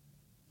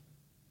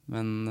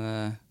 Men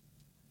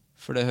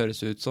for det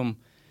høres ut som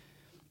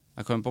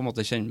jeg kan på en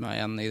måte kjenne meg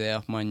igjen i det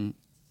at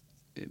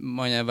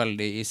man er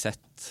veldig i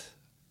sett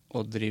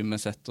og driver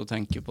med sett og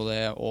tenker på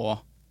det,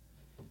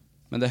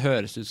 men det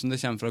høres ut som det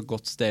kommer fra et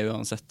godt sted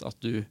uansett at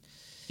du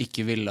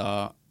ikke ville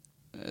nei,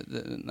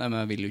 men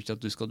jeg vil jo ikke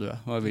at du skal dø,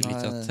 og jeg vil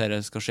ikke at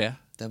dette skal skje.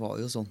 Det var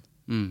jo sånn.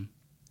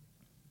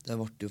 Det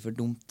ble jo for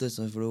dumt,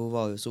 for hun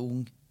var jo så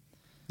ung.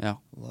 Ja.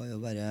 Hun var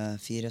jo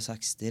bare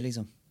 64,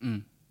 liksom.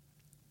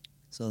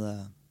 Så det,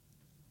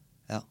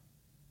 ja.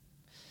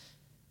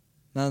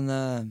 Men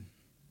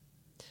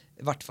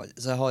i hvert fall,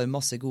 så jeg har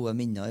masse gode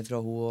minner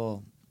fra hun,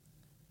 og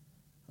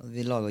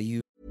vi laget jul.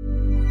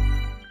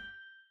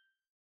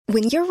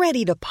 When you're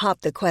ready to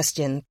pop the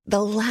question,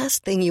 the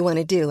last thing you want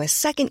to do is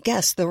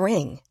second-guess the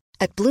ring.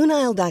 At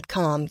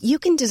BlueNile.com, you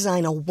can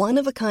design a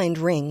one-of-a-kind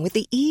ring with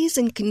the ease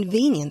and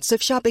convenience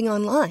of shopping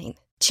online.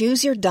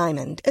 Choose your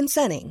diamond and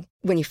setting.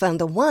 When you find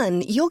the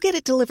one, you'll get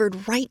it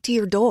delivered right to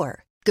your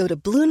door. Go to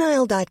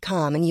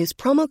BlueNile.com and use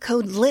promo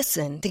code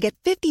LISTEN to get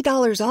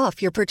 $50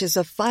 off your purchase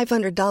of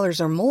 $500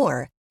 or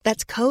more.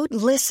 That's code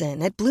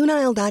LISTEN at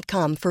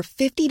BlueNile.com for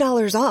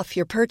 $50 off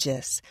your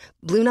purchase.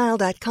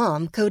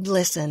 BlueNile.com, code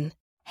LISTEN.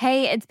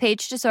 Hey, it's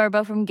Paige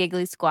DeSorbo from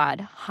Giggly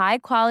Squad. High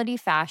quality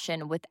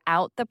fashion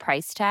without the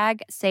price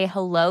tag. Say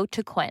hello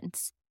to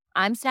Quince.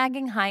 I'm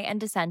snagging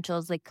high-end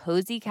essentials like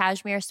cozy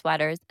cashmere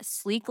sweaters,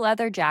 sleek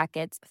leather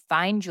jackets,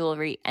 fine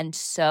jewelry, and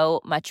so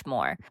much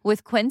more.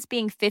 With Quince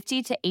being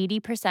 50 to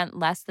 80%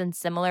 less than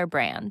similar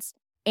brands.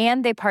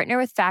 And they partner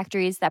with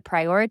factories that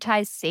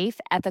prioritize safe,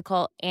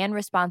 ethical, and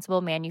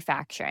responsible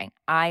manufacturing.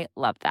 I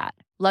love that.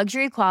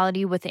 Luxury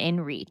quality within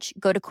reach.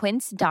 Go to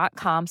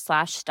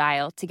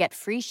quince.com/style to get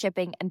free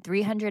shipping and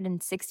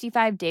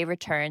 365-day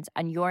returns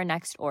on your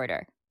next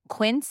order.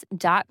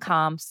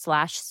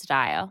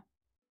 Quince.com/style.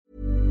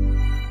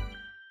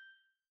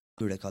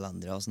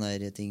 Julekalendere og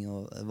sånne ting,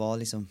 og det var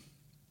liksom,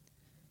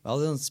 det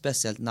var et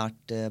spesielt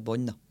nært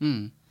bånd da.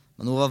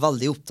 Men hun var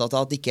veldig opptatt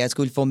av at ikke jeg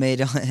skulle få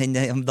mer enn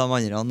de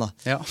andre da.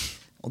 Ja.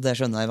 Og det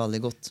skjønner jeg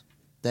veldig godt.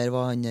 Der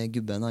var han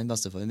gubben, han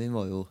bestefaren min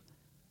var jo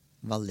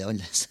veldig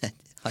annerledes.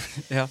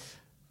 Ja,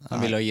 han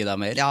ville gi deg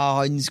mer. Ja,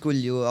 han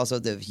skulle jo, altså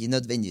det var ikke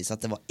nødvendigvis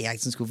at det var jeg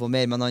som skulle få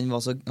mer, men han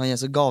er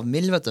så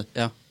gavmild, vet du.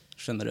 Ja,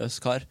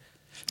 generøs kar.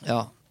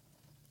 Ja.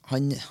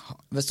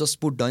 Hvis du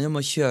spurte han om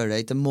å kjøre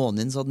deg til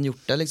månen, så hadde han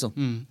gjort det, liksom.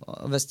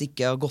 Og hvis det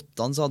ikke hadde gått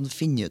an, så hadde han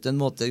finnet ut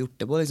en måte å gjort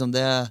det på, liksom.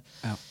 Det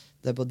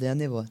er på det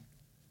nivået.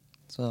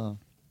 Så,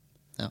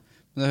 ja.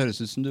 Men det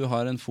høres ut som du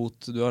har en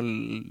fot,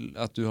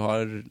 at du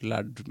har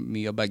lært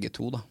mye av begge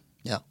to, da.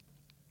 Ja.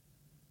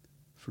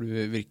 For du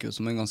virker jo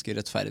som en ganske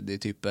rettferdig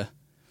type.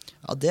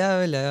 Ja, det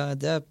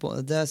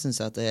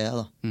synes jeg at det er,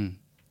 da.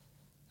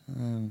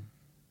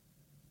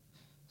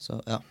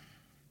 Så, ja.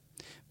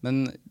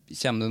 Men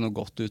kommer det noe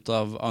godt ut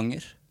av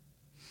anger?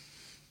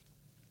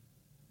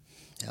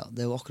 Ja,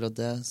 det er jo akkurat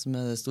det som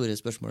er det store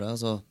spørsmålet,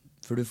 altså,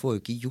 for du får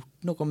jo ikke gjort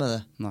noe med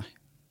det. Nei.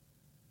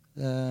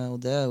 Og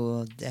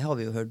det har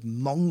vi jo hørt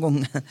mange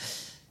ganger.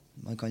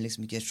 Man kan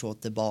liksom ikke se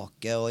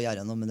tilbake og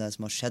gjøre noe med det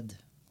som har skjedd.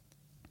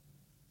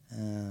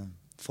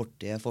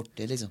 Fortid er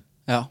fortid, liksom.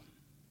 Ja.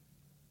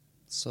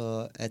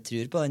 Så jeg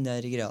tror på den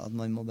der greia at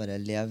man må bare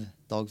leve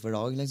dag for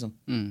dag, liksom.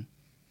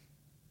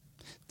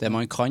 Det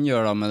man kan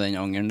gjøre da med den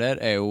angeren der,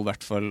 er jo i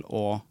hvert fall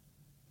å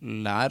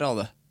lære av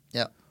det.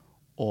 Ja.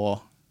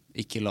 Og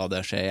ikke la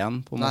det skje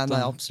igjen, på en måte.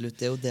 Nei, absolutt.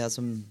 Det er jo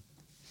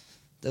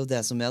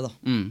det som er, da.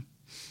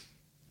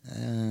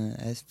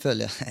 Jeg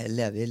føler jeg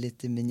lever litt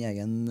i min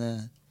egen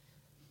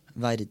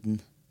verden.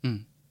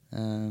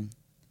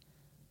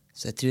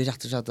 Så jeg tror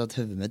rett og slett at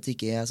hodet mitt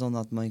ikke er sånn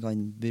at man kan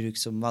bruke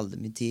så veldig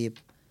mye tid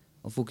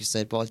og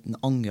fokusere på alt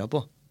man angrer på.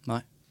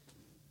 Nei.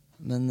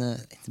 Men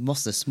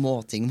masse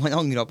småting man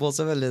angrer på,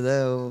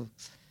 selvfølgelig.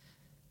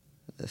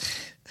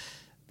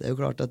 Det er jo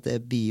klart at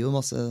det blir jo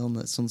masse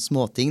sånne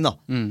småting, da.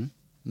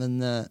 Men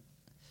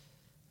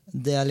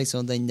det er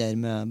liksom den der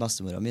med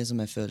bestemora mi som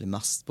jeg føler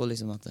mest på,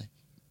 liksom, at jeg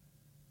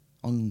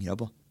angrer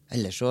på.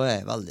 Ellers så er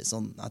jeg veldig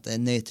sånn at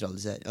jeg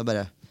nøytraliserer. Jeg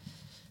bare,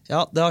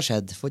 ja, det har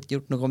skjedd. Får ikke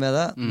gjort noe med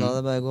det. Da er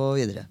det bare å gå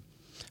videre.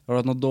 Har du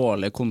hatt noen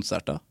dårlige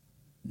konserter?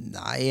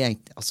 Nei,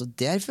 egentlig, altså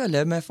der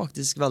føler jeg meg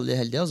faktisk veldig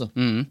heldig, altså.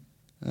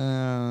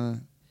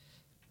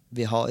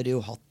 Vi har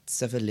jo hatt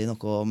selvfølgelig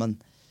noe, men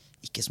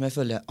ikke som jeg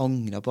føler jeg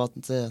angrer på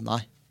at,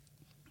 nei.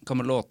 Hva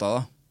med låter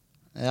da?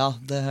 Ja,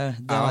 det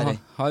har jeg.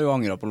 Har jo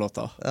angret på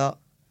låter. Ja.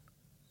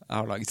 Jeg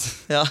har laget.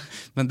 Ja.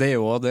 Men det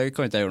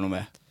kan ikke jeg gjøre noe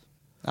med.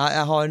 Nei,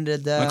 jeg har det.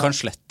 Man kan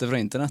slette fra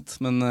internett,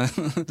 men...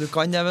 Du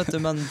kan det, vet du,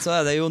 men så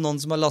er det jo noen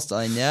som har lastet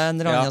den i en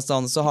eller annen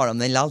stand, så har de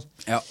den lell.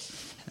 Ja.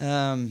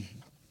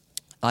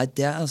 Nei,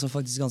 det er altså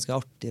faktisk ganske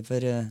artig, for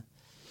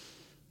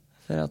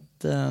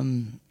at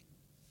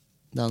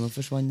det er noe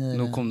forsvann.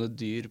 Nå kom det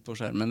dyr på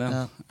skjermen,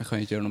 ja. Jeg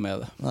kan ikke gjøre noe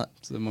med det. Nei.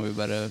 Så det må vi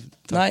bare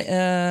ta. Nei,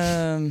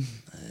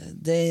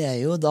 det er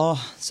jo da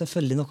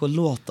selvfølgelig noen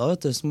låter,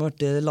 vet du, som har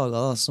vært laget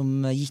da, som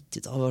har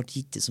vært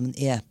gitt ut som en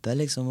EP,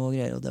 liksom, og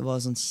greier, og det var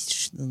en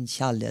sånn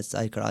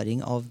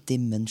kjærlighetserklæring av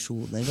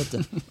dimensjoner, vet du.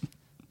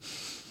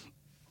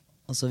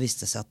 Og så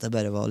viste det seg at det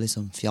bare var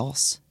liksom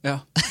fjas. Ja.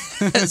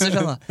 Så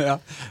skjønner jeg. Ja.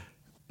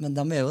 Men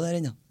de er jo der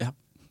ennå. Ja.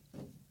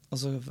 Og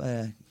så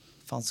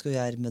faen skal vi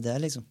gjøre med det,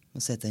 liksom?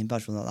 Og sette inn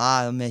personer.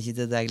 Nei, de er ikke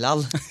til deg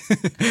lell.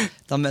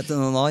 De er til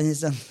noen annen i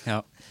stedet.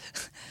 Ja.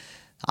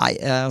 Nei,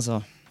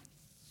 altså,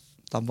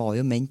 de var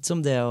jo ment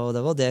som det, og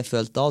det var det jeg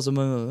følte da, så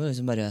man må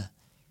liksom bare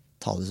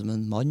ta det som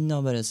en mann,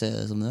 og bare se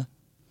det som det.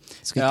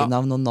 Skal ikke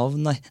nevne noen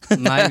navn, nei.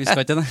 Nei, vi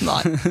skal ikke det.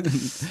 Nei.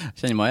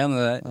 Kjenner meg igjen,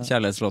 det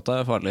kjærlighetslåta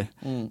er farlig.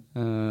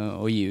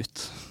 Å gi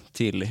ut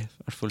tidlig,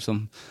 i hvert fall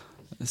som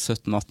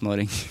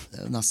 17-18-åring. Det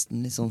er jo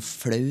nesten litt sånn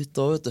flaut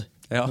da, vet du.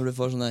 Ja. Når du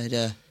får sånne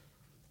her,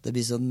 det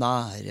blir så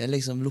nære,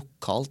 liksom,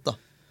 lokalt da.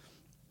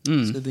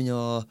 Så du begynner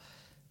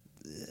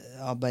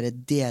å bare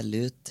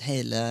dele ut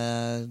hele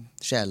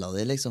sjela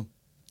di, liksom.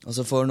 Og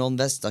så får noen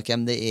vite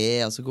hvem det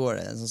er, og så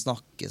går det en som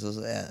snakker, så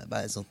er det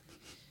bare sånn,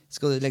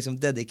 skal du liksom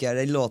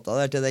dedikere den låta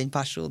der til den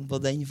personen på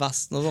den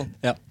festen og sånn.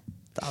 Ja.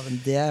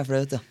 Det er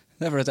flaut, ja.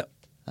 Det er flaut,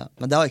 Ja.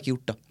 Men det har jeg ikke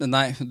gjort da.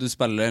 Nei, du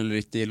spiller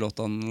heller ikke de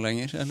låtene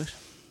lenger, eller?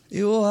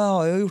 Jo, jeg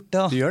har jo gjort det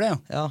da. Du gjør det, ja?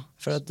 Ja,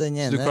 for at den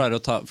ene... Du klarer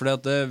å ta, fordi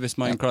at hvis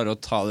man klarer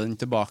å ta den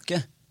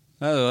tilbake,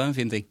 det er jo en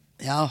fin ting.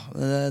 Ja,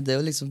 det er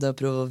jo liksom det å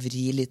prøve å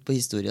vri litt på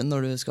historien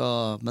når du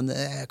skal... Men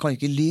jeg kan jo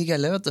ikke lyge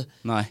heller, vet du.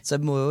 Nei. Så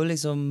jeg må jo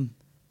liksom...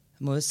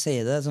 Jeg må jo si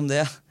det som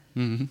det.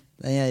 Den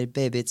her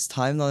Baby It's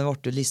Time, da, den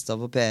ble jo listet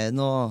på P1,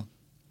 og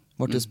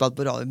ble jo spilt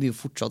på radio. Det blir jo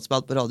fortsatt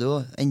spilt på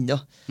radio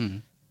enda.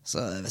 Så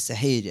hvis jeg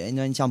hører den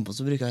når den kommer på,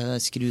 så bruker jeg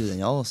å skru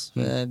den av oss.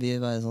 Jeg blir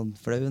bare sånn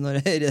flau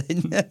når jeg hører den.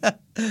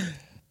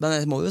 Men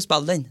jeg må jo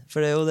spille den,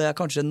 for det er jo det,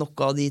 kanskje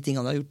noe av de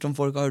tingene jeg har gjort som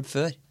folk har hørt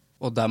før.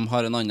 Og dem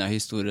har en annen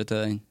historie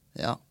til den.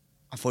 Ja,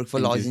 folk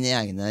får lage sine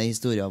egne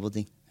historier på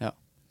ting. Ja.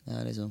 Det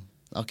er liksom,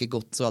 jeg har ikke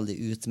gått så veldig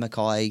ut med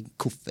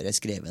hvorfor jeg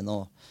skrev den,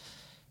 og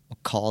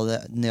hva det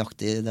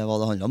nøyaktig det var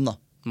det handlet om da.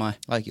 Nei.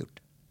 Det har jeg ikke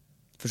gjort.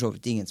 For så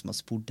vidt ingen som har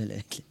spurt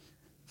heller, egentlig.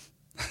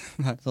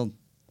 Nei. Sånn.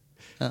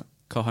 Ja.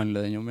 Hva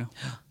handler den om, ja?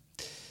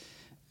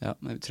 Ja,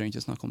 men vi trenger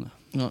ikke snakke om det.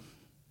 Ja.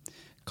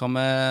 Hva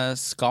med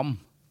Skam?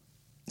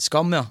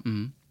 Skam, ja.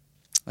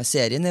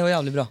 Serien er jo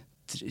jævlig bra.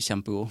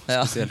 Kjempegod.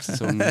 Ja. Spesielt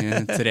sesong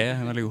 3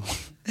 er veldig god.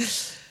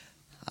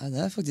 Nei, det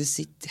har faktisk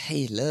sitt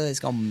hele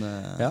Skam.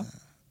 Ja.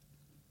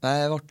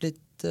 Jeg ble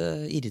litt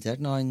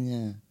irritert når han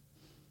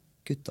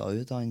kutta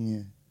ut han,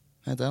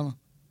 hva heter han da?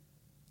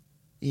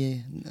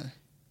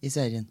 I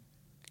serien.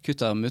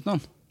 Kutta dem ut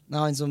noen?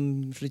 Nei, han som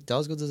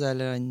sluttet, skal du si,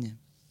 eller han...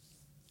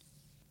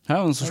 Ja,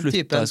 han som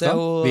sluttet typen i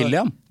Skam. til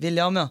William.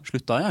 William, ja.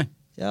 Slutta han?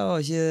 Ja,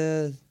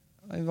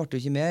 han ble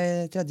jo ikke med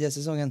i tredje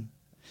sesongen.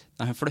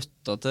 Nei, han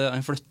flytta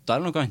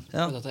eller noe han.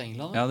 Ja. Flyttet til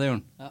England, Ja, det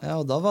gjorde han. Ja,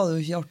 og da var det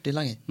jo ikke artig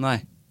lenger. Nei.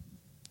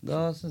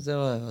 Da synes jeg det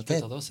var Flyttet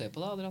teit. til å se på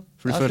det, Adrian.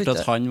 For du Ja, følte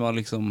flyttet. at han var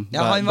liksom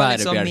Ja, han var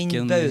liksom min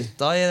bærebjelken.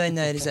 bauta i den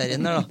her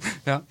serien der da.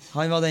 Ja.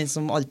 Han var den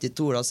som alltid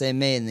torde å si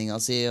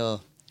meningen si,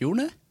 og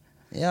Gjorde han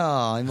det? ja,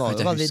 han var Jeg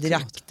jo veldig husker det.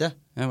 direkte.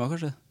 Ja, var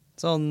kanskje det.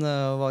 Sånn,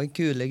 var den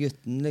kule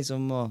gutten,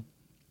 liksom,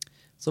 og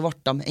så ble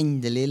de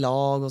endelig i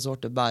lag, og så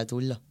ble det bare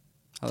tull, da.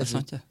 Ja, det er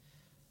sant, det.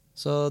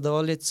 Så det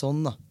var litt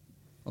sånn, da.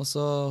 Og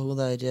så hun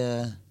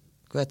der,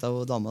 hva heter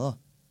hun dama, da?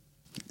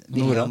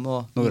 William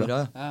og Nora. Nora,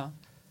 ja. Ja.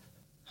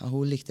 Ja,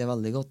 hun likte jeg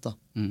veldig godt, da.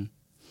 Mm.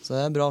 Så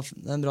det er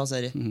en bra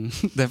serie. Mm.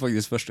 Det er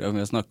faktisk første gang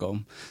vi har snakket om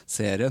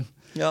serien.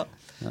 Ja.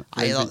 Ja.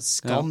 Nei da,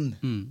 skam.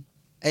 Ja. Mm.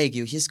 Jeg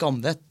er jo ikke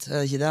skamvett, er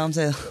det ikke det de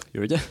sier?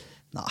 Gjør du ikke?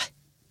 Nei.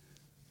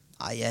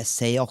 Nei, jeg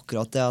sier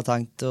akkurat det jeg har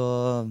tenkt,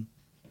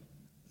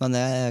 men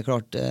jeg er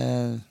klart,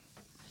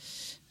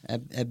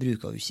 jeg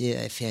bruker jo ikke,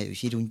 jeg fer jo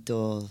ikke rundt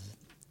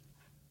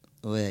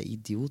og er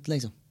idiot,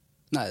 liksom.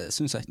 Nei, det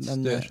synes jeg ikke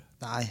Men, du gjør.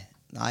 nei,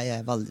 jeg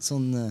er veldig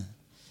sånn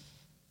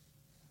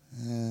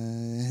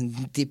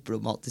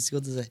diplomatisk,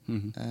 skal du si.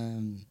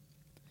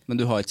 Men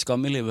du har ikke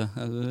skam i livet,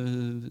 er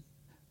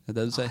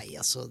det du sier? Nei,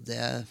 altså, det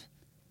er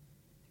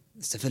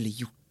selvfølgelig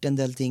gjort gjort en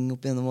del ting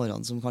opp gjennom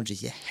årene som kanskje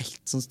ikke er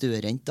helt sånn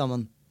stuerent, da,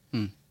 men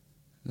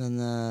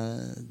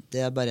det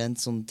er bare en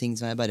sånn ting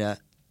som jeg bare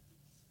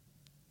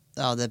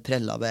det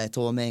preller bare et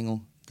år med en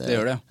gang. Det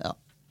gjør det? Ja.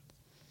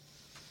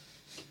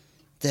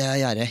 Det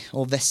gjør jeg.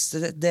 Og hvis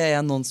det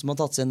er noen som har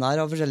tatt seg nær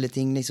av forskjellige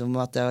ting, liksom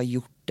at jeg har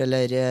gjort,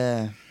 eller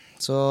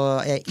så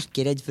er jeg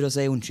ikke redd for å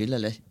si unnskyld,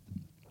 eller?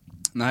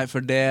 Nei,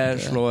 for det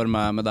slår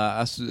meg med deg.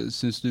 Jeg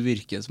synes du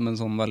virker som en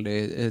sånn veldig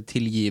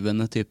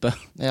tilgivende type.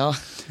 Ja.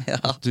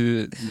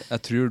 Jeg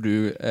tror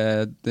du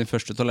er den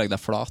første til å legge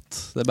deg flat.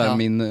 Det er bare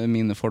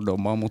mine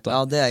fordommer mot deg.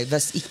 Ja, det er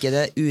hvis ikke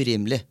det er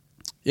urimelig.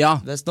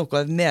 Ja. Hvis noe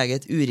er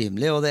meget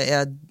urimelig, og det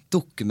er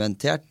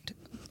dokumentert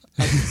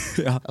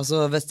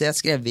altså hvis det er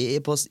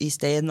skrevet i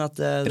stein at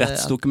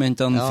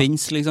rettsdokumentene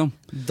finnes liksom.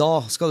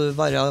 Da skal du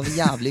være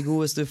jævlig god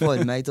hvis du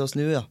får meg til å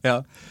snu, Ja,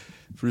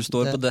 for du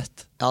står på det.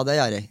 Ja, det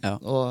gjør jeg. Ja.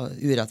 Og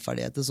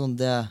urettferdighet og sånn,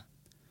 det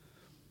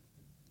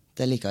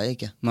liker jeg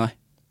ikke. Nei.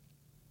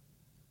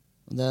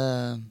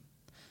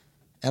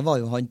 Jeg var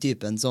jo han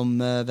typen som,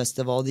 hvis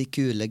det var de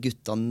kule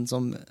guttene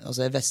som,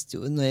 altså jeg visste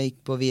jo, når jeg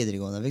gikk på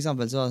videregående for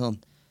eksempel, så var det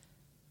sånn,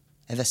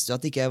 jeg visste jo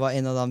at ikke jeg var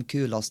en av de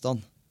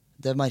kulastene.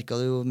 Det merket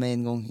du jo med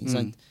en gang, ikke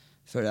sant?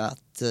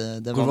 At,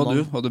 det Hvor var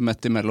du? Var du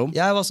midt imellom?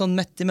 Ja, jeg var sånn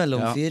midt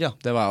imellom fyr, ja.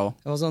 Det var jeg også.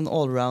 Jeg var sånn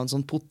all-round,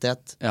 sånn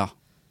potet. Ja.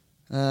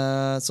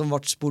 Som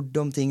ble spurt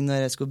om ting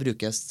når jeg skulle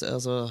brukes.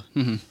 Altså,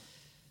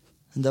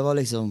 det var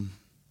liksom...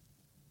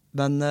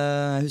 Men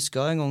jeg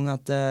husker en gang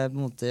at på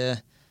en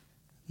måte,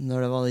 når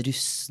det var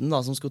russen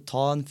da, som skulle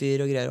ta en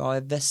fyr og greier, og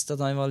jeg visste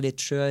at han var litt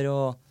skjør,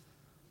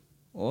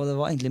 og det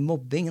var egentlig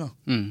mobbing da.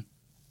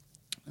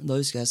 Da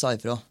husker jeg sa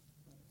ifra.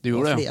 Du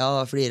gjorde det, ja. Ja,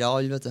 da flirer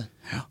alle, vet du.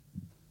 Ja.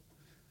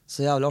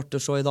 Så jævlig artig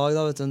å se i dag,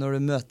 da, vet du, når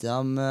du møter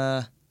dem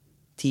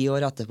 10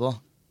 år etterpå.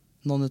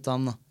 Noen ut av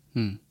dem, da.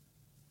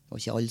 Det var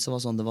ikke alle som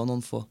var sånn, det var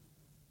noen få.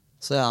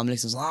 Så er de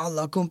liksom sånn,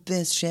 alla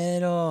kompis,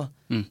 skjer, og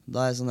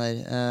da er det sånn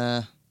der,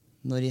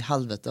 når i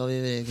helvete har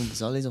vi vært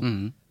kompiser,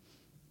 liksom.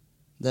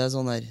 Det er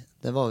sånn der,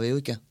 det var vi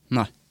jo ikke.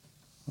 Nei.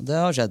 Og det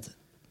har skjedd.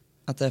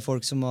 At det er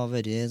folk som har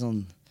vært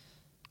sånn,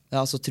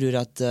 ja, så tror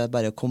jeg at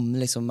bare kom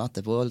liksom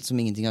etterpå, som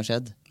ingenting har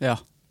skjedd.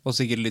 Ja. Og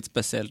sikkert litt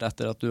spesielt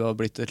etter at du har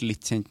blitt et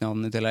litt kjent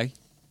navn i tillegg.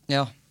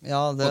 Ja,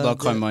 det,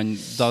 og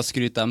da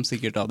skryter de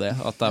sikkert av det,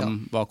 at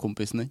de var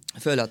kompisen din.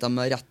 Jeg føler at de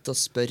har rett til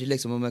å spørre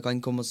liksom, om jeg kan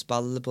komme og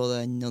spille på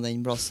den og den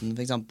plassen,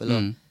 for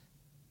eksempel.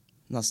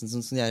 Nesten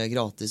sånn som de gjør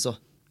gratis.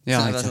 Ja,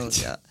 ikke sant.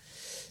 Sånn,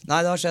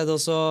 Nei, det har skjedd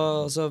også,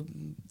 så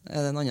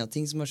er det en annen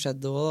ting som har skjedd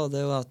også,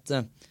 det er jo at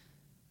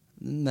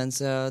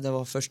mens det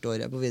var første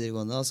året på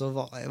videregående, så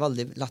var jeg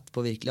veldig lett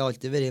påvirkelig. Jeg har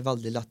alltid vært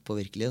veldig lett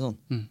påvirkelig, sånn.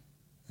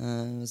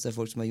 Hvis det er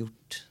folk som har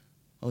gjort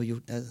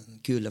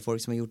kule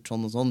folk som har gjort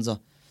sånn og sånn, så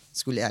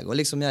skulle jeg jo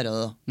liksom gjøre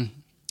det da.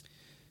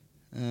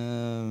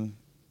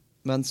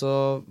 Men så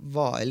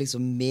var jeg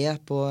liksom med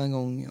på en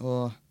gang,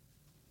 og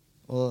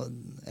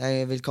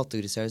jeg vil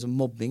kategorisere det som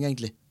mobbing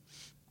egentlig.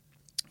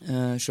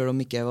 Selv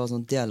om ikke jeg var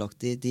sånn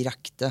delaktig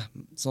direkte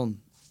sånn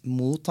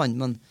mot han,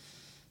 men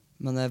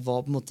jeg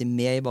var på en måte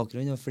med i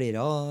bakgrunnen og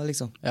fliret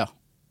liksom. Ja.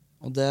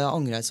 Og det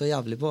angrer jeg så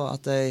jævlig på,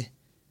 at jeg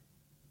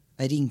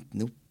ringte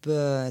den opp,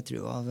 jeg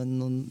tror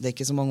det er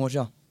ikke så mange år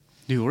siden.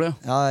 Du gjorde det?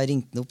 Ja, jeg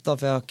ringte den opp da,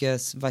 for jeg har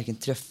ikke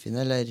hverken trøffet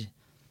den eller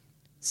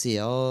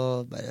siden,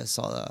 og bare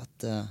sa det at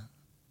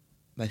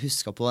jeg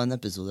husket på en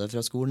episode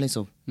fra skolen,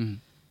 liksom.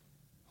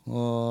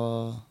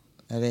 Og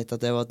jeg vet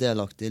at jeg var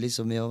delaktig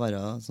liksom i å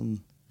være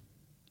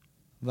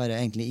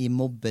egentlig i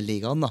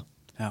mobbeligaen da.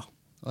 Ja.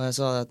 Og jeg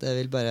sa at jeg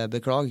vil bare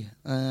beklage,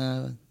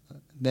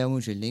 be om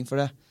unnskyldning for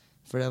det.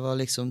 For det var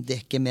liksom, det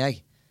er ikke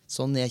meg.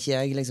 Sånn er ikke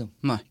jeg, liksom.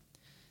 Nei.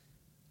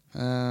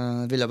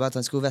 Ville bare at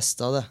han skulle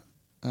veste av det.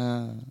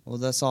 Og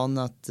det sa han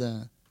at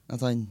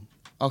han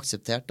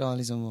aksepterte da,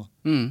 liksom.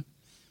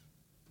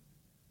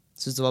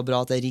 Synes det var bra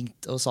at jeg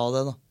ringte og sa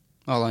det da.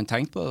 Hadde han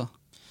tenkt på det da?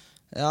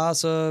 Ja,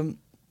 altså,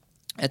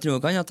 jeg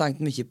tror han har tenkt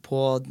mye på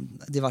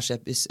diverse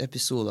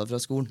episoder fra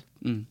skolen.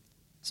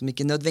 Som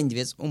ikke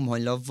nødvendigvis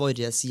omhandlet vår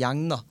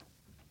gjeng da.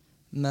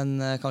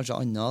 Men kanskje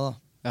annet da.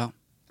 Ja.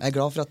 Jeg er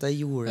glad for at jeg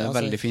gjorde det. Det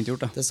er veldig fint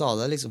gjort da. Det sa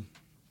det liksom.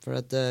 For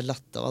det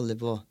lettet veldig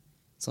på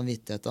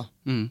samvittighet da.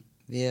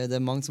 Det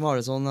er mange som har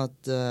det sånn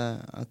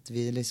at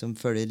vi liksom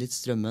følger litt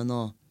strømmen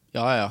og...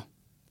 Ja.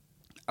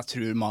 Jeg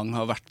tror mange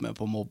har vært med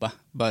på å mobbe,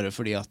 bare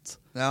fordi at...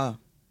 Ja.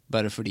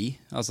 Bare fordi.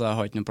 Altså, jeg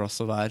har ikke noen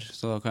plass å være,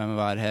 så da kan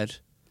jeg være her.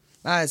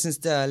 Nei, jeg synes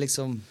det er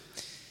liksom...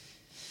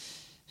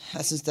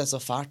 Jeg synes det er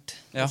så fælt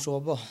å se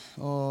på.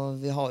 Og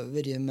vi har jo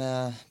vært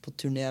på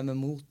turné med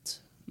MOT.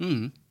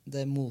 Det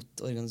er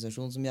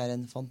MOT-organisasjonen som gjør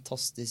en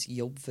fantastisk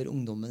jobb for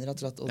ungdommen, rett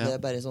og slett. Og det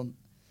er bare sånn...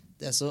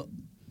 Det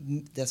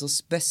er så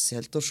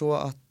spesielt å se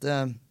at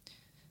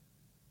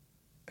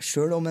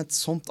selv om et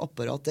sånt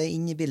apparat er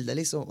inne i bildet,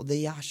 liksom, og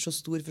det gjør så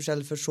stor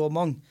forskjell for så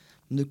mange,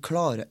 men du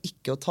klarer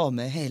ikke å ta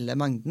med hele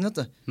mengden, vet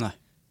du. Nei.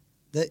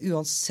 Det er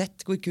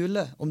uansett hvor kul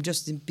det. Om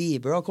Justin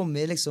Bieber har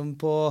kommet liksom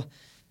på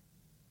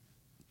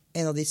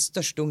en av de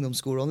største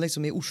ungdomsskolene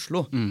liksom, i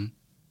Oslo,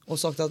 og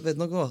sagt at, vet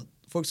du noe,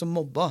 folk som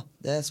mobber,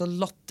 det er så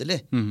latterlig.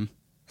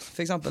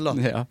 For eksempel da.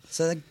 Ja.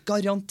 Så det er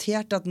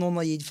garantert at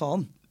noen har gitt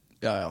faen.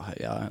 Ja,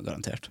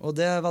 garantert. Og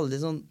det veldig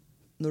sånn,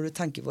 når du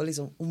tenker på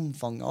liksom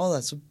omfanget av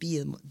det, så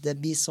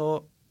blir så...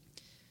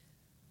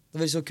 Det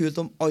var så kult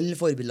om alle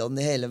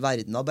forbildene i hele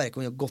verden bare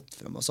kunne gått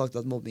frem og sagt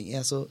at mobbing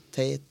så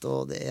teit,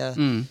 og det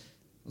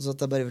og så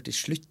at det bare vært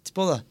slutt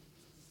på det.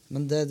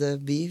 Men det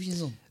blir ikke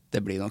sånn. Det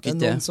blir nok ikke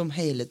det. Det noen som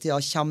hele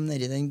tiden kommer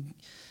ned i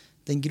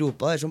den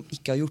gropa der, som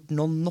ikke har gjort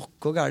noe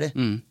galt.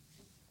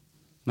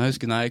 Men jeg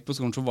husker når jeg gikk på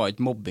skolen, så var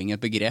ikke mobbing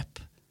et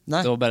begrep.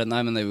 Nei. Det var bare,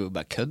 men det var jo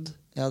bare kødd.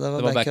 Ja, det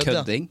var bare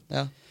kødding.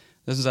 Ja.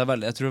 Det synes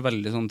jeg tror det er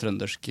veldig sånn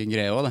trøndersk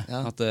greie også, det.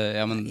 Ja. At,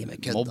 men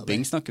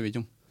mobbing snakker vi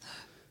ikke om.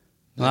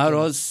 Men jeg har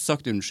også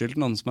sagt unnskyld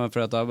til noen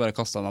fordi at jeg bare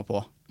kastet meg på.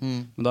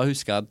 Men da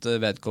husker jeg at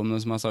vedkommende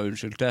som jeg sa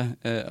unnskyld til,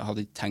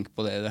 hadde ikke tenkt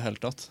på det i det hele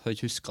tatt. Hadde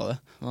ikke husket det.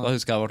 Ja. Da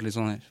husker jeg vært litt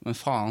sånn her, men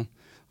faen,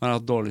 jeg har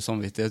hatt dårlig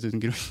samvittighet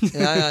uten grunn.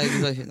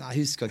 Jeg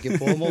husker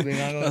ikke på mobbing.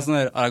 Det er sånn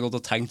her, jeg har gått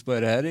og tenkt på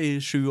det her i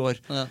 7 år.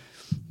 Ja.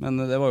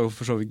 Men det var jo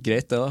for så vidt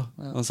greit det da.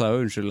 Ja. Og så er jeg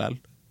jo unnskyld lell.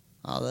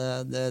 Ja,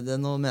 det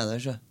er noe med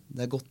det, ikke?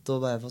 Det er godt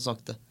å bare få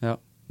sagt det. Ja.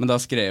 Men da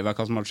skrev jeg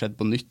hva som hadde skjedd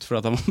på nytt, for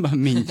at jeg må bare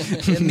minne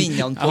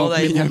han på det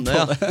i håndet,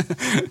 ja.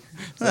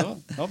 Så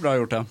det var bra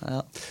gjort,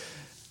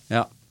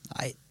 ja.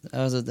 Nei,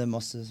 altså, det er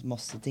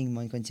masse ting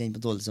man kan kjenne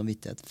på dårlig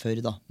samvittighet før,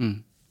 da.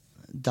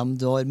 Det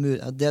du har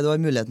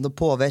muligheten til å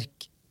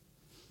påvirke,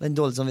 den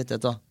dårlige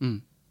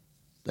samvittigheten,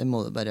 den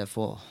må du bare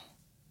få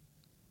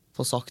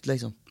sagt,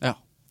 liksom. Ja.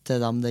 Til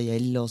dem det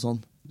gjelder og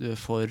sånn. Du er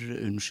for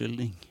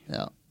unnskyldning.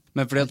 Ja.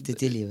 Men fordi alltid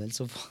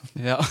tilgivelse.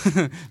 Ja,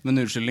 men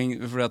unnskyldning,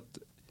 fordi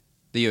at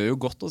det gjør jo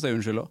godt å si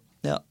unnskyld også.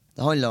 Ja,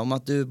 det handler om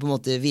at du på en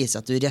måte viser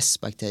at du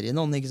respekterer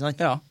noen, ikke sant?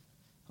 Ja,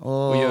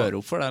 og gjør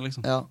opp for det,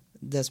 liksom. Ja,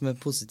 det som er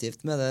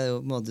positivt med det er jo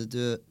på en måte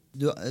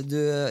du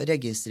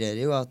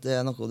registrerer jo at det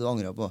er noe du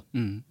angrer på.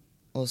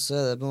 Og så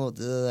er det på en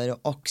måte det der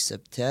å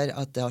akseptere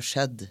at det har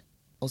skjedd,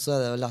 og så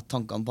er det å lett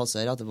tankene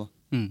passere etterpå.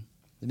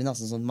 Det blir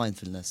nesten sånn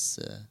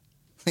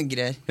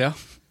mindfulness-greier. Ja.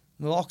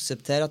 Du må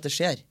akseptere at det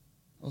skjer,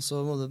 og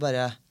så må du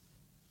bare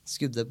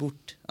skubbe det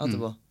bort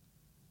etterpå.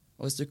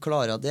 Og hvis du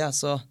klarer det,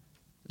 så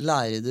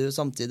lærer du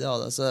samtidig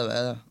av det, så er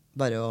det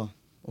bare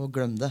å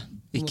glemme det.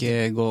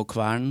 Ikke gå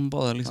kvern på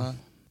det, liksom. Ja,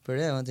 for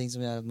det er jo en ting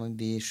som gjør at man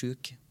blir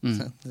syk.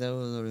 Det er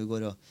jo når du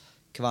går og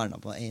kverner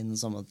på en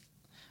og samme,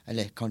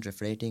 eller kanskje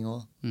flere ting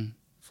også.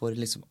 Får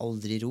liksom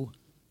aldri ro.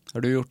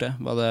 Har du gjort det?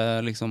 Var det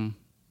liksom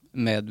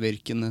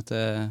medvirkende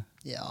til...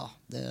 Ja,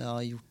 det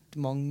har gjort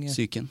mange...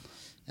 Syken?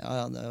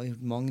 Ja, det har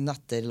gjort mange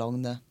netter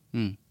lang det.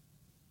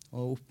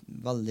 Og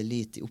veldig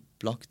lite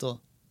opplagt og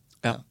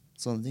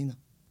sånne ting da.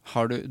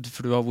 For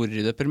du har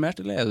vært deprimert,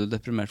 eller er du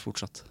deprimert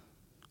fortsatt?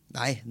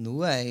 Nei,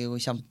 nå er jeg jo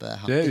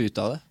kjempehappy. Du er ute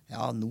av det?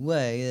 Ja, nå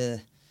er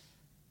jeg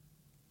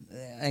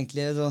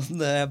egentlig sånn,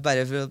 det er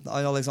bare for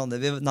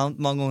Alexander, vi har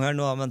nevnt mange ganger her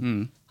nå,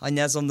 men han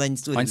er som den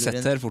storebroren. Han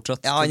setter her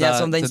fortsatt. Ja, han er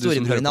som den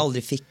storebroren jeg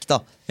aldri fikk da.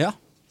 Ja,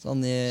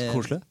 sånn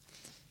koselig.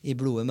 I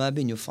blodet, men jeg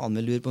begynner jo faen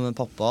med å lure på med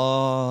pappa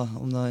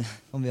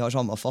om vi har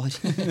samme far.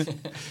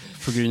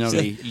 For grunn av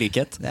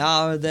likhet?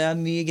 Ja, det er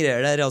mye greier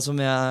der som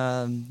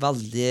er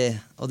veldig...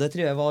 Og det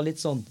tror jeg var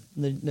litt sånn,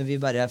 når vi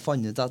bare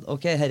fant ut at,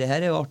 ok, her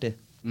er jo artig.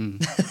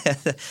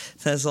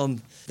 Det er sånn,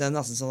 det er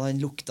nesten sånn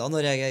han lukta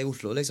når jeg er i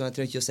Oslo, liksom. Jeg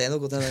trenger ikke å si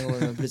noe til den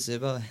gangen, men plutselig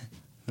bare...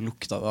 Det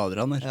lukta av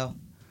Adrian her. Ja.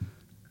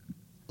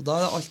 Og da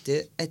er det alltid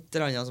et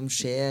eller annet som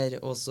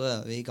skjer, og så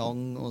er vi i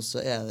gang, og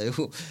så er det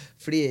jo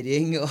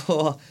fliring,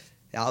 og...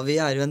 Ja, vi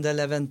er jo en del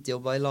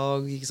eventjobber i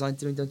lag, ikke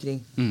sant, rundt omkring.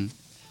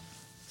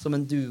 Som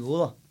en duo,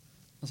 da.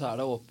 Og så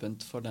er det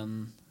åpent for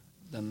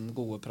den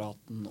gode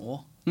praten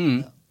også.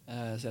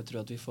 Så jeg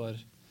tror at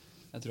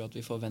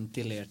vi får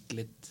ventilert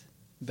litt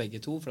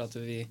begge to, for at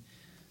vi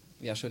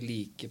er så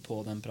like på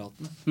den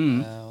praten.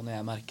 Og når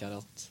jeg merker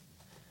at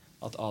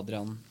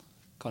Adrian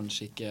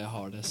kanskje ikke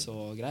har det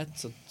så greit,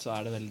 så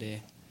er det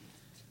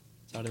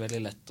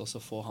veldig lett også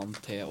å få han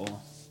til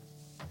å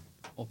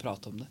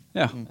prate om det.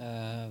 Ja.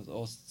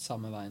 Og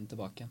samme veien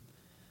tilbake.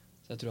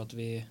 Så jeg tror at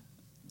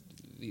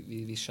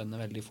vi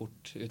skjønner veldig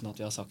fort, uten at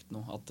vi har sagt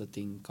noe, at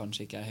ting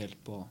kanskje ikke er helt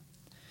på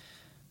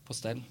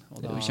stell. Og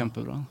det er jo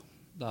kjempebra.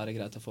 Da er det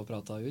greit å få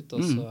pratet ut,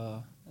 og så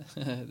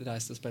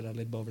reise og spille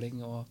litt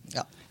bowling.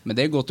 Ja. Men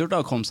det er godt gjort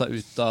da, å komme seg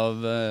ut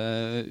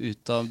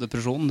av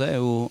depresjonen. Det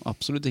er jo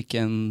absolutt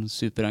ikke en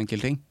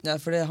superenkel ting. Ja,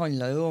 for det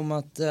handler jo om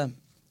at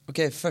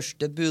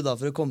første bud da,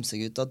 for å komme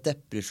seg ut av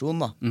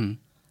depresjon da,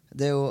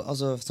 det er jo,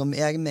 altså, som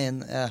jeg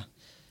mener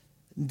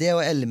det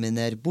å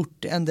eliminere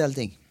bort en del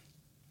ting.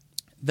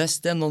 Hvis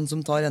det er noen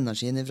som tar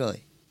energien ifra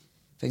deg,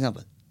 for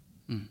eksempel,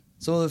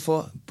 så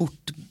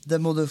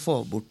må du få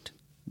bort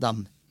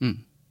dem.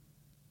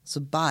 Så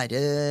bare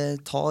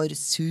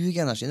sug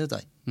energien ut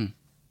av deg.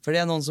 For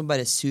det er noen som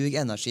bare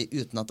suger energi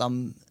uten at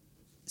de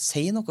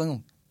sier noe en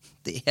gang.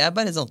 Det er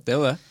bare sånn. Det er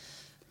jo det.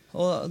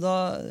 Og da,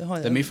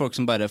 det er mye folk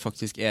som bare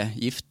faktisk er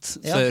gift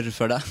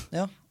for deg.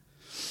 Ja.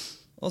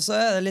 Og så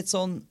er det litt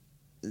sånn,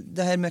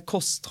 det her med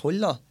kosthold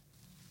da.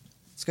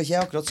 Skal ikke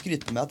jeg akkurat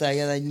skryte på meg at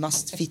jeg er den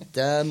mest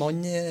fitte mann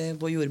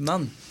på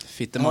jorden.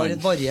 Jeg har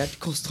et variert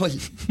kosthold.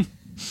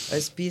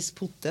 Jeg spiser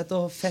potet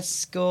og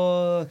fisk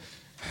og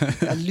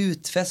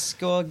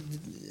lutfisk og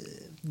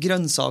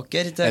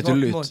grønnsaker til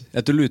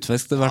Et du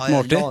lutfisk til hvert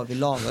måltid? Ja, vi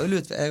laget jo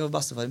lutfisk. Jeg og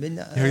bestefaren min,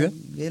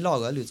 vi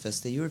laget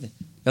lutfisk til jul.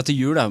 Ja, til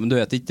jul, men du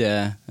vet ikke det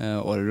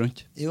året rundt?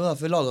 Jo,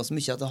 for vi laget så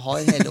mye at det har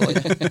hele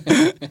året.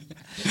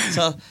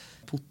 Så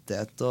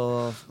potet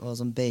og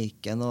sånn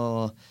bacon og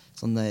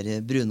sånn der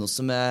brunost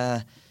som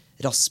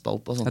raspa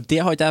opp og sånn. Ja, det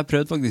har ikke jeg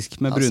prøvd faktisk,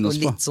 med brunost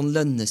på. Og litt sånn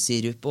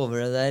lønnesirup over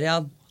det der, ja.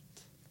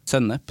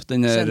 Sennep,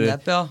 den der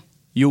Sennep, ja.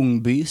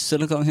 Jungbys,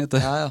 eller hva den heter.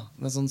 Ja,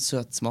 med sånn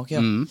søtsmak, ja.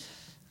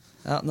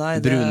 Ja, nei,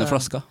 brune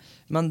flasker.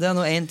 Men det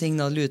noe en ting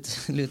da,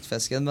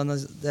 lutfisken, men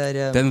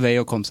det den vei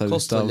å komme seg ut av.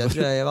 Kostholdet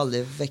tror jeg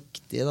veldig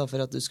viktig da,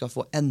 for at du skal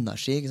få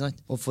energi, ikke sant?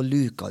 Og få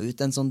luka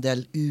ut en sånn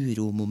del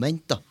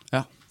uromoment da,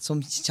 som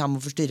kommer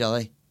og forstyrrer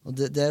deg. Og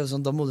det jo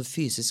sånn, da må du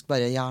fysisk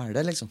bare gjøre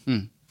det, liksom.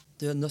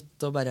 Du nødt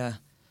til å bare,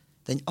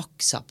 den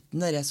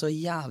aksepten der så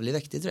jævlig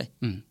viktig, tror jeg.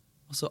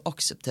 Og så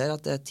akseptere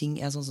at ting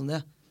sånn som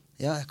det.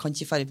 Ja, jeg kan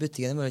ikke færre i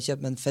butikken, jeg må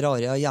kjøpe med en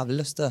Ferrari, jeg har jævlig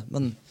lyst til det,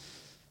 men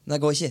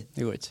det går ikke.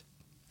 Det går ikke.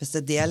 Hvis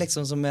det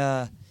liksom som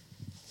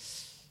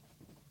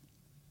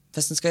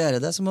hvis den skal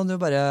gjøre det, så må du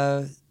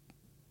bare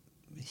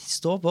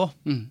stå på.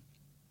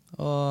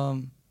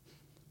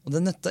 Og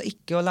det nøtter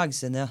ikke å legge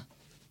seg ned.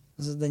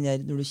 Altså,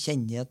 når du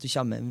kjenner at du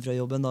kommer hjem fra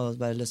jobben og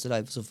bare har lyst til å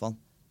legge på sofaen.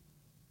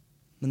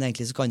 Men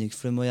egentlig så kan du ikke,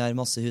 for du må gjøre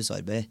masse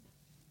husarbeid.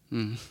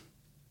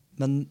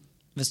 Men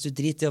hvis du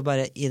driter i å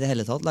bare i det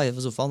hele tatt legge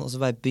på sofaen, og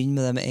så bare begynne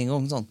med det med en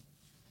gang, sånn,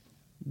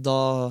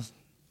 da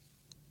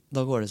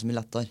går det så mye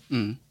lettere.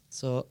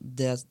 Så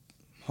det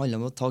handler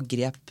om å ta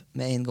grep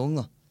med en gang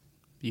da.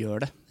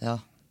 Gjør det.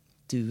 Ja.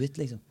 Do it,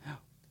 liksom.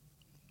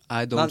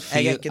 I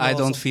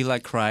don't feel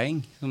like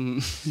crying,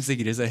 som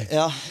Sigrid sier.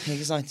 Ja,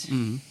 ikke sant?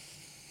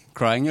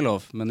 Crying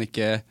lov, men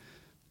ikke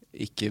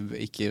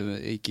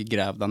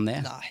grev deg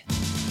ned. Nei.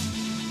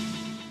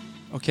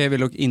 Ok,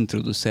 vil dere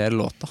introdusere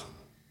låta?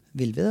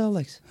 Vil vi det,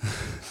 Alex?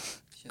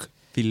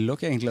 Vil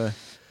dere egentlig det?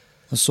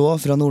 Og så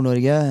fra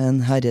Nord-Norge, en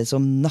herre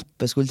som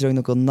neppe skulle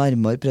trenge noe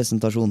nærmere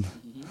presentasjon.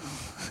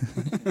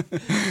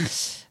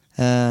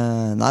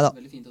 Neida.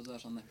 Veldig fint at du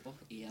sånn nedpå.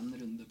 En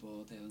runde på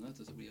TV-en, vet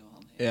du, så blir jo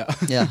han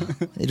helt... Ja,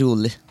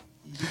 rolig.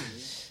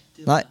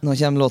 Nei, nå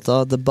kommer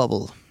låta The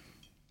Bubble.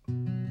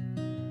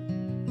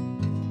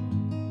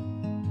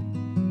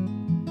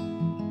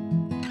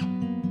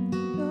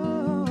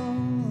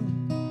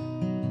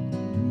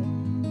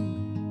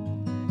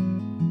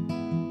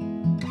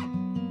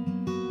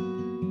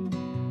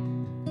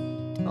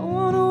 Don't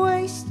wanna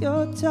waste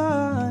your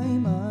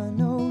time. I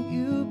know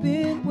you've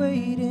been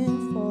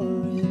waiting for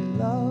it,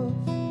 love.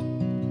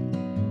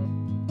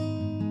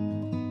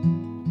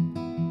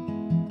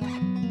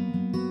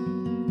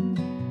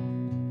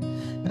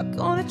 Not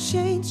gonna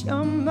change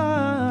your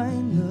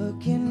mind.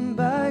 Looking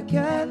back,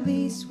 at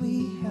least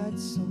we had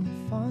some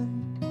fun.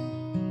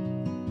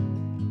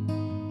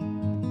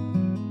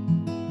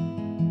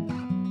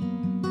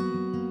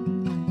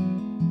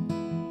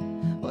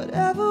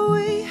 Whatever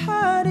we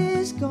had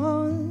is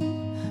gone.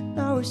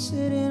 Now we're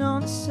sitting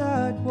on the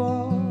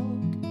sidewalk.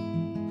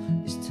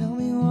 Just tell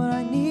me what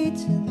I need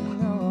to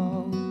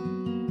know.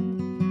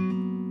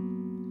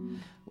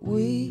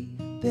 We've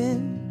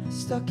been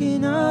stuck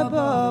in a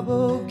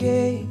bubble,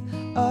 gave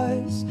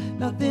us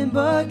nothing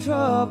but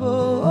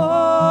trouble.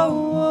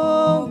 Oh,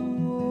 oh,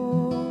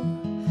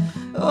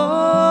 oh,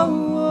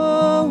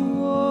 oh,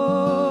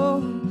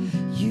 oh.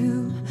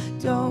 You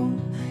don't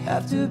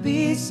have to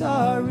be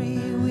sorry.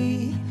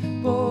 We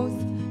both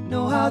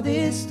know how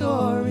this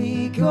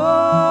story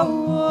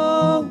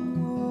goes.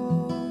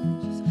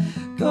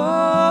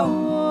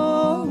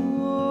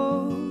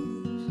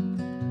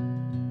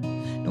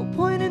 No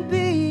point in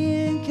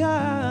being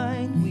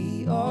kind.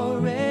 We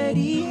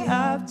already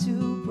have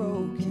two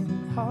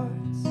broken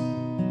hearts.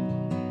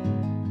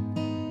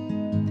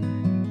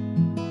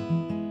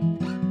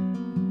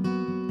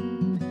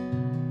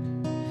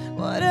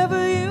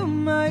 Whatever you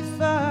might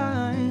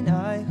find,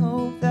 I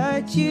hope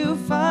that you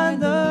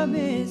find the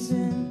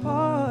missing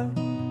part.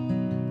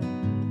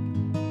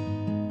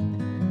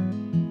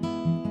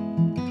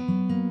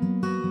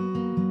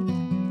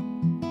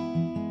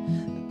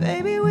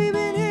 Baby, we've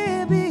been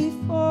here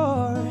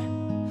before,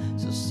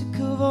 so sick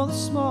of all the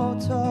small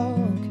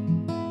talk.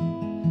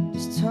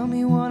 Just tell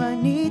me what I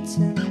need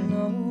to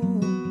know.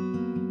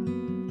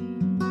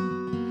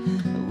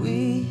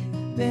 We've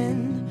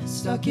been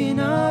stuck in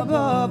a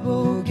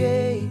bubble,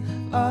 gave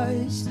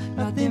us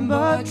nothing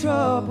but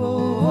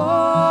trouble.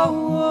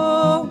 Oh,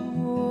 oh,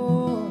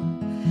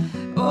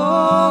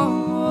 oh,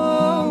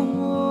 oh,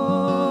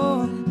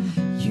 oh.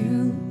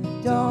 You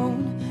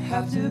don't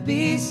have to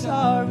be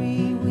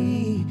sorry.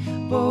 We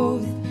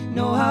both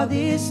know how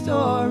this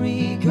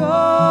story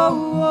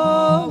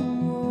goes.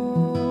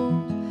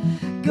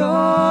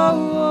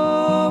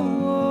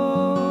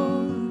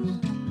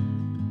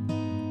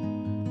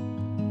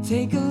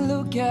 Take a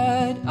look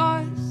at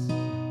us,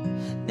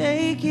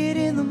 naked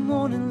in the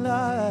morning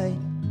light.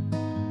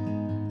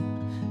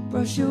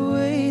 Brush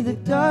away the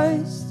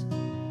dust,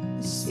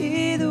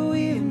 see that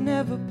we've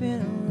never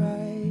been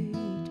right.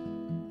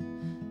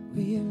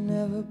 We have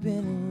never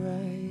been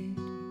right.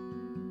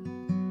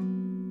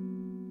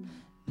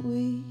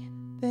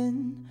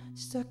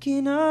 stuck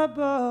in a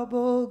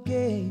bubble,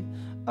 gave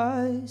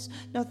us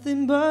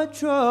nothing but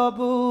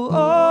trouble.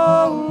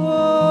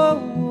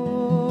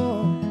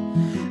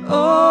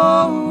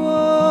 Oh,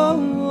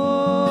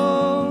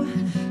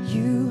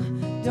 you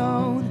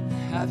don't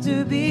have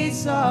to be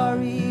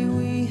sorry.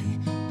 We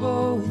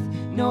both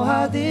know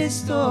how this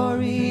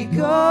story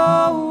goes.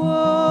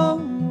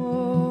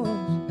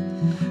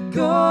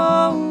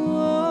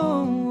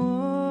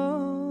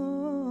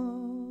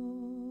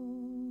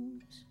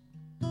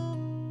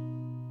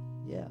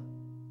 Yeah.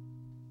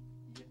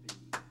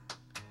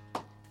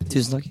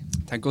 Tusen takk.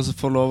 Tenk oss å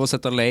få lov å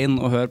sitte alene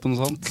og høre på noe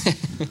sånt. Ja,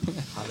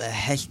 det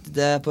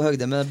er på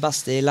høyde med det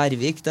beste i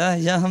Lærvik, det,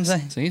 ikke han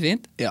sier. Synger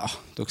fint. Ja,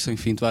 dere sang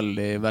fint,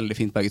 veldig, veldig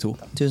fint begge to.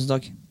 Tusen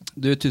takk.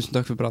 Tusen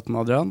takk for praten,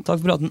 Adrian. Takk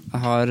for praten.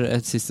 Jeg har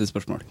et siste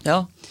spørsmål. Ja.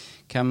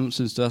 Hvem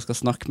synes du jeg skal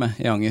snakke med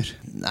i Anger?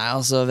 Nei,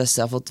 altså, hvis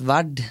jeg har fått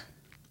verd,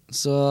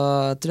 så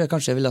tror jeg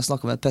kanskje jeg ville ha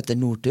snakket med Petter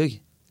Northug.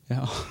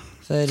 Ja.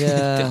 For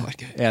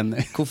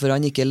Enig. hvorfor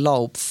han ikke la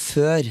opp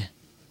før. Jeg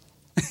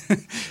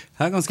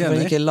er ganske Hvorfor han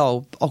enig. ikke la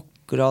opp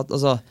akkurat,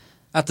 altså.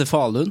 Etter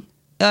Falun.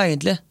 Ja,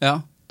 egentlig.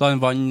 Ja, da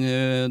han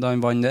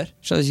vann der.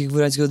 Skjønner ikke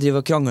hvor han skulle drive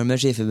og krangle med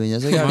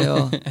Skiforbundet, så gærlig,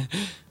 og...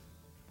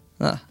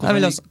 Nei, jeg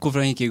vil ha... Hvorfor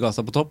han ikke ga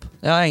seg på topp?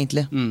 Ja,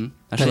 egentlig.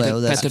 Jeg Det er jo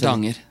det, Petter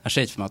Tanger.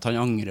 ser ikke for meg at han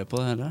angrer på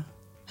det heller.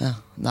 Ja.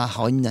 Nei,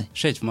 nei. Jeg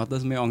ser ikke for meg at det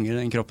er så mye anger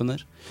i den kroppen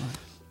der.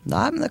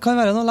 Nei, men det kan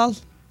være noe lell.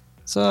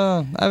 Så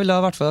jeg ville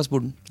i hvert fall ha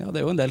spurt den. Ja, det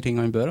er jo en del ting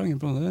han bør angre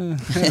på. Det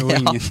er jo Ja.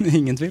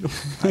 ingen tvil om.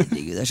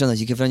 Herregud, jeg skjønner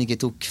ikke hvorfor han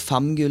ikke tok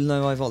 5 gull når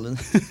han var i Falun.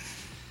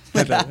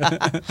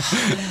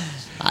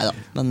 Neida,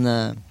 men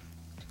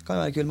kan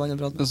jo være kul mann å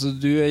prate med. Altså,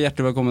 du er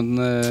hjertelig velkommen,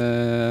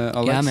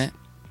 Alex. Jeg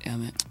er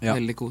med. Ja.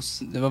 Veldig kos.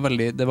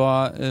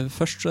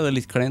 Først så er det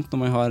litt kleint når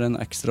man har en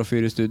ekstra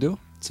fyr i studio.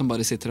 Som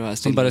bare sitter og er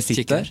Som stille. bare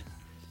sitter der.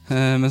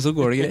 Men så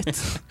går det greit.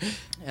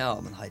 Ja,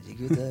 men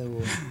herregud, det er jo...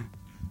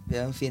 Vi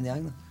er en fin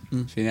gjeng, da.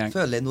 Fin gjeng.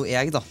 Føler noe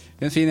jeg, da.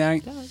 En fin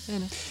gjeng.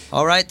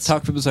 All right.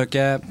 Takk for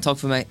besøket. Takk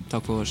for meg.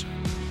 Takk for oss.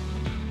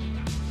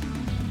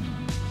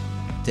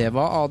 Det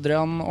var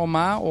Adrian og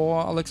meg og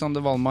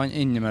Alexander Wallmann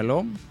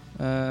innimellom.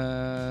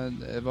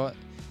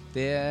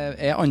 Det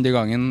er andre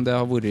gangen det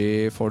har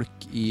vært folk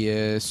i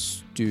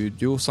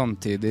studio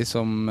samtidig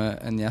som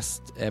en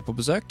gjest er på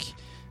besøk.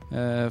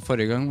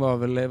 Forrige gang var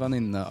vel en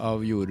venninne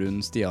av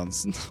Jorunn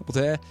Stiansen, og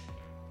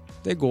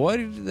det går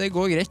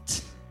greit.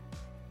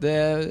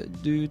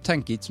 Du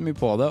tenker ikke så mye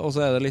på det, og så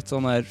er det litt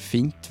sånn her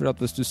fint, for at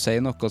hvis du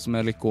sier noe som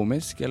er litt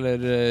komisk, eller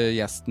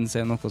gjesten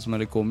sier noe som er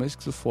litt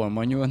komisk, så får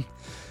man jo en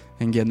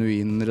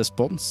genuin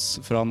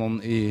respons fra noen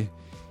i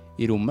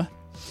rommet.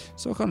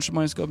 Så kanskje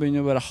man skal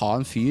begynne å bare ha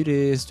en fyr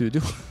i studio.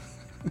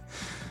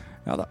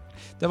 Ja da.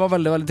 Det var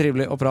veldig, veldig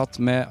trivelig å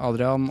prate med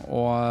Adrian,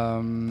 og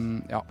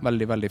ja,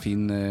 veldig, veldig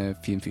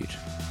fin fyr.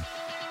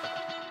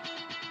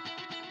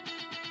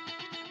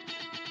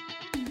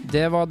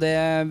 Det var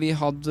det vi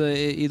hadde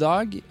i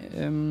dag.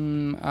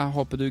 Jeg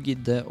håper du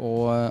gidder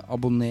å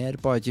abonnere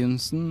på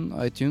iTunesen.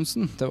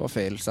 Det var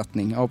feil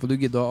setning. Jeg håper du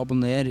gidder å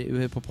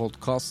abonnere på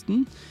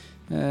podcasten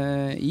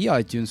i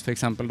iTunes for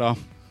eksempel da,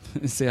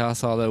 siden jeg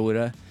sa det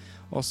ordet.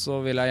 Og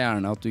så vil jeg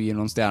gjerne at du gir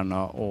noen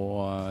stjerner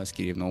og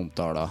skriver noen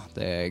omtaler.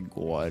 Det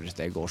går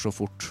så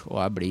fort,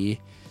 og jeg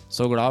blir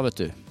så glad, vet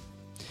du.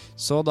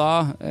 Så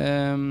da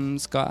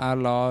skal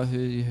jeg la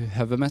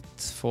høvet mitt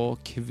få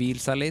hvile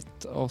seg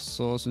litt, og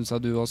så synes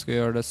jeg du også skal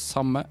gjøre det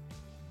samme.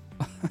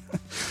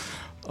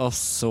 Og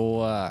så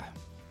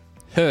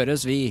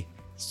høres vi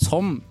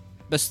som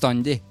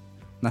bestandig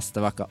neste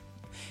vekka.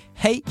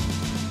 Hei!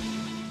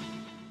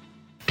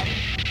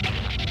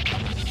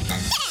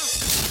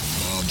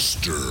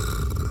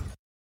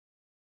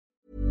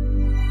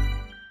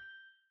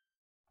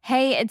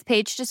 Hey, it's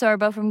Paige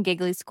DeSorbo from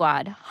Giggly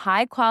Squad.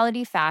 High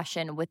quality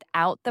fashion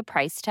without the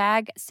price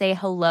tag. Say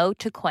hello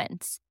to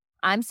Quince.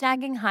 I'm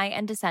snagging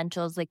high-end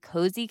essentials like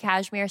cozy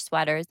cashmere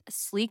sweaters,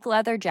 sleek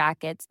leather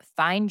jackets,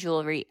 fine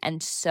jewelry,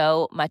 and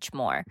so much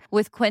more.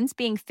 With Quince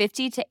being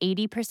 50 to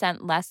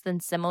 80% less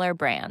than similar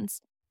brands.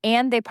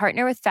 And they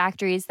partner with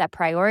factories that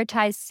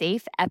prioritize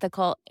safe,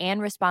 ethical,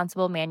 and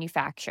responsible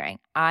manufacturing.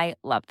 I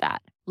love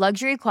that.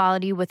 Luxury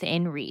quality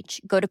within reach.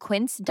 Go to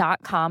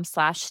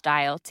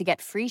quince.com/style to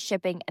get free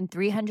shipping and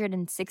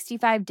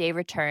 365-day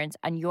returns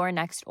on your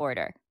next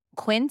order.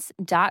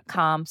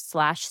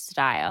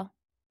 Quince.com/style.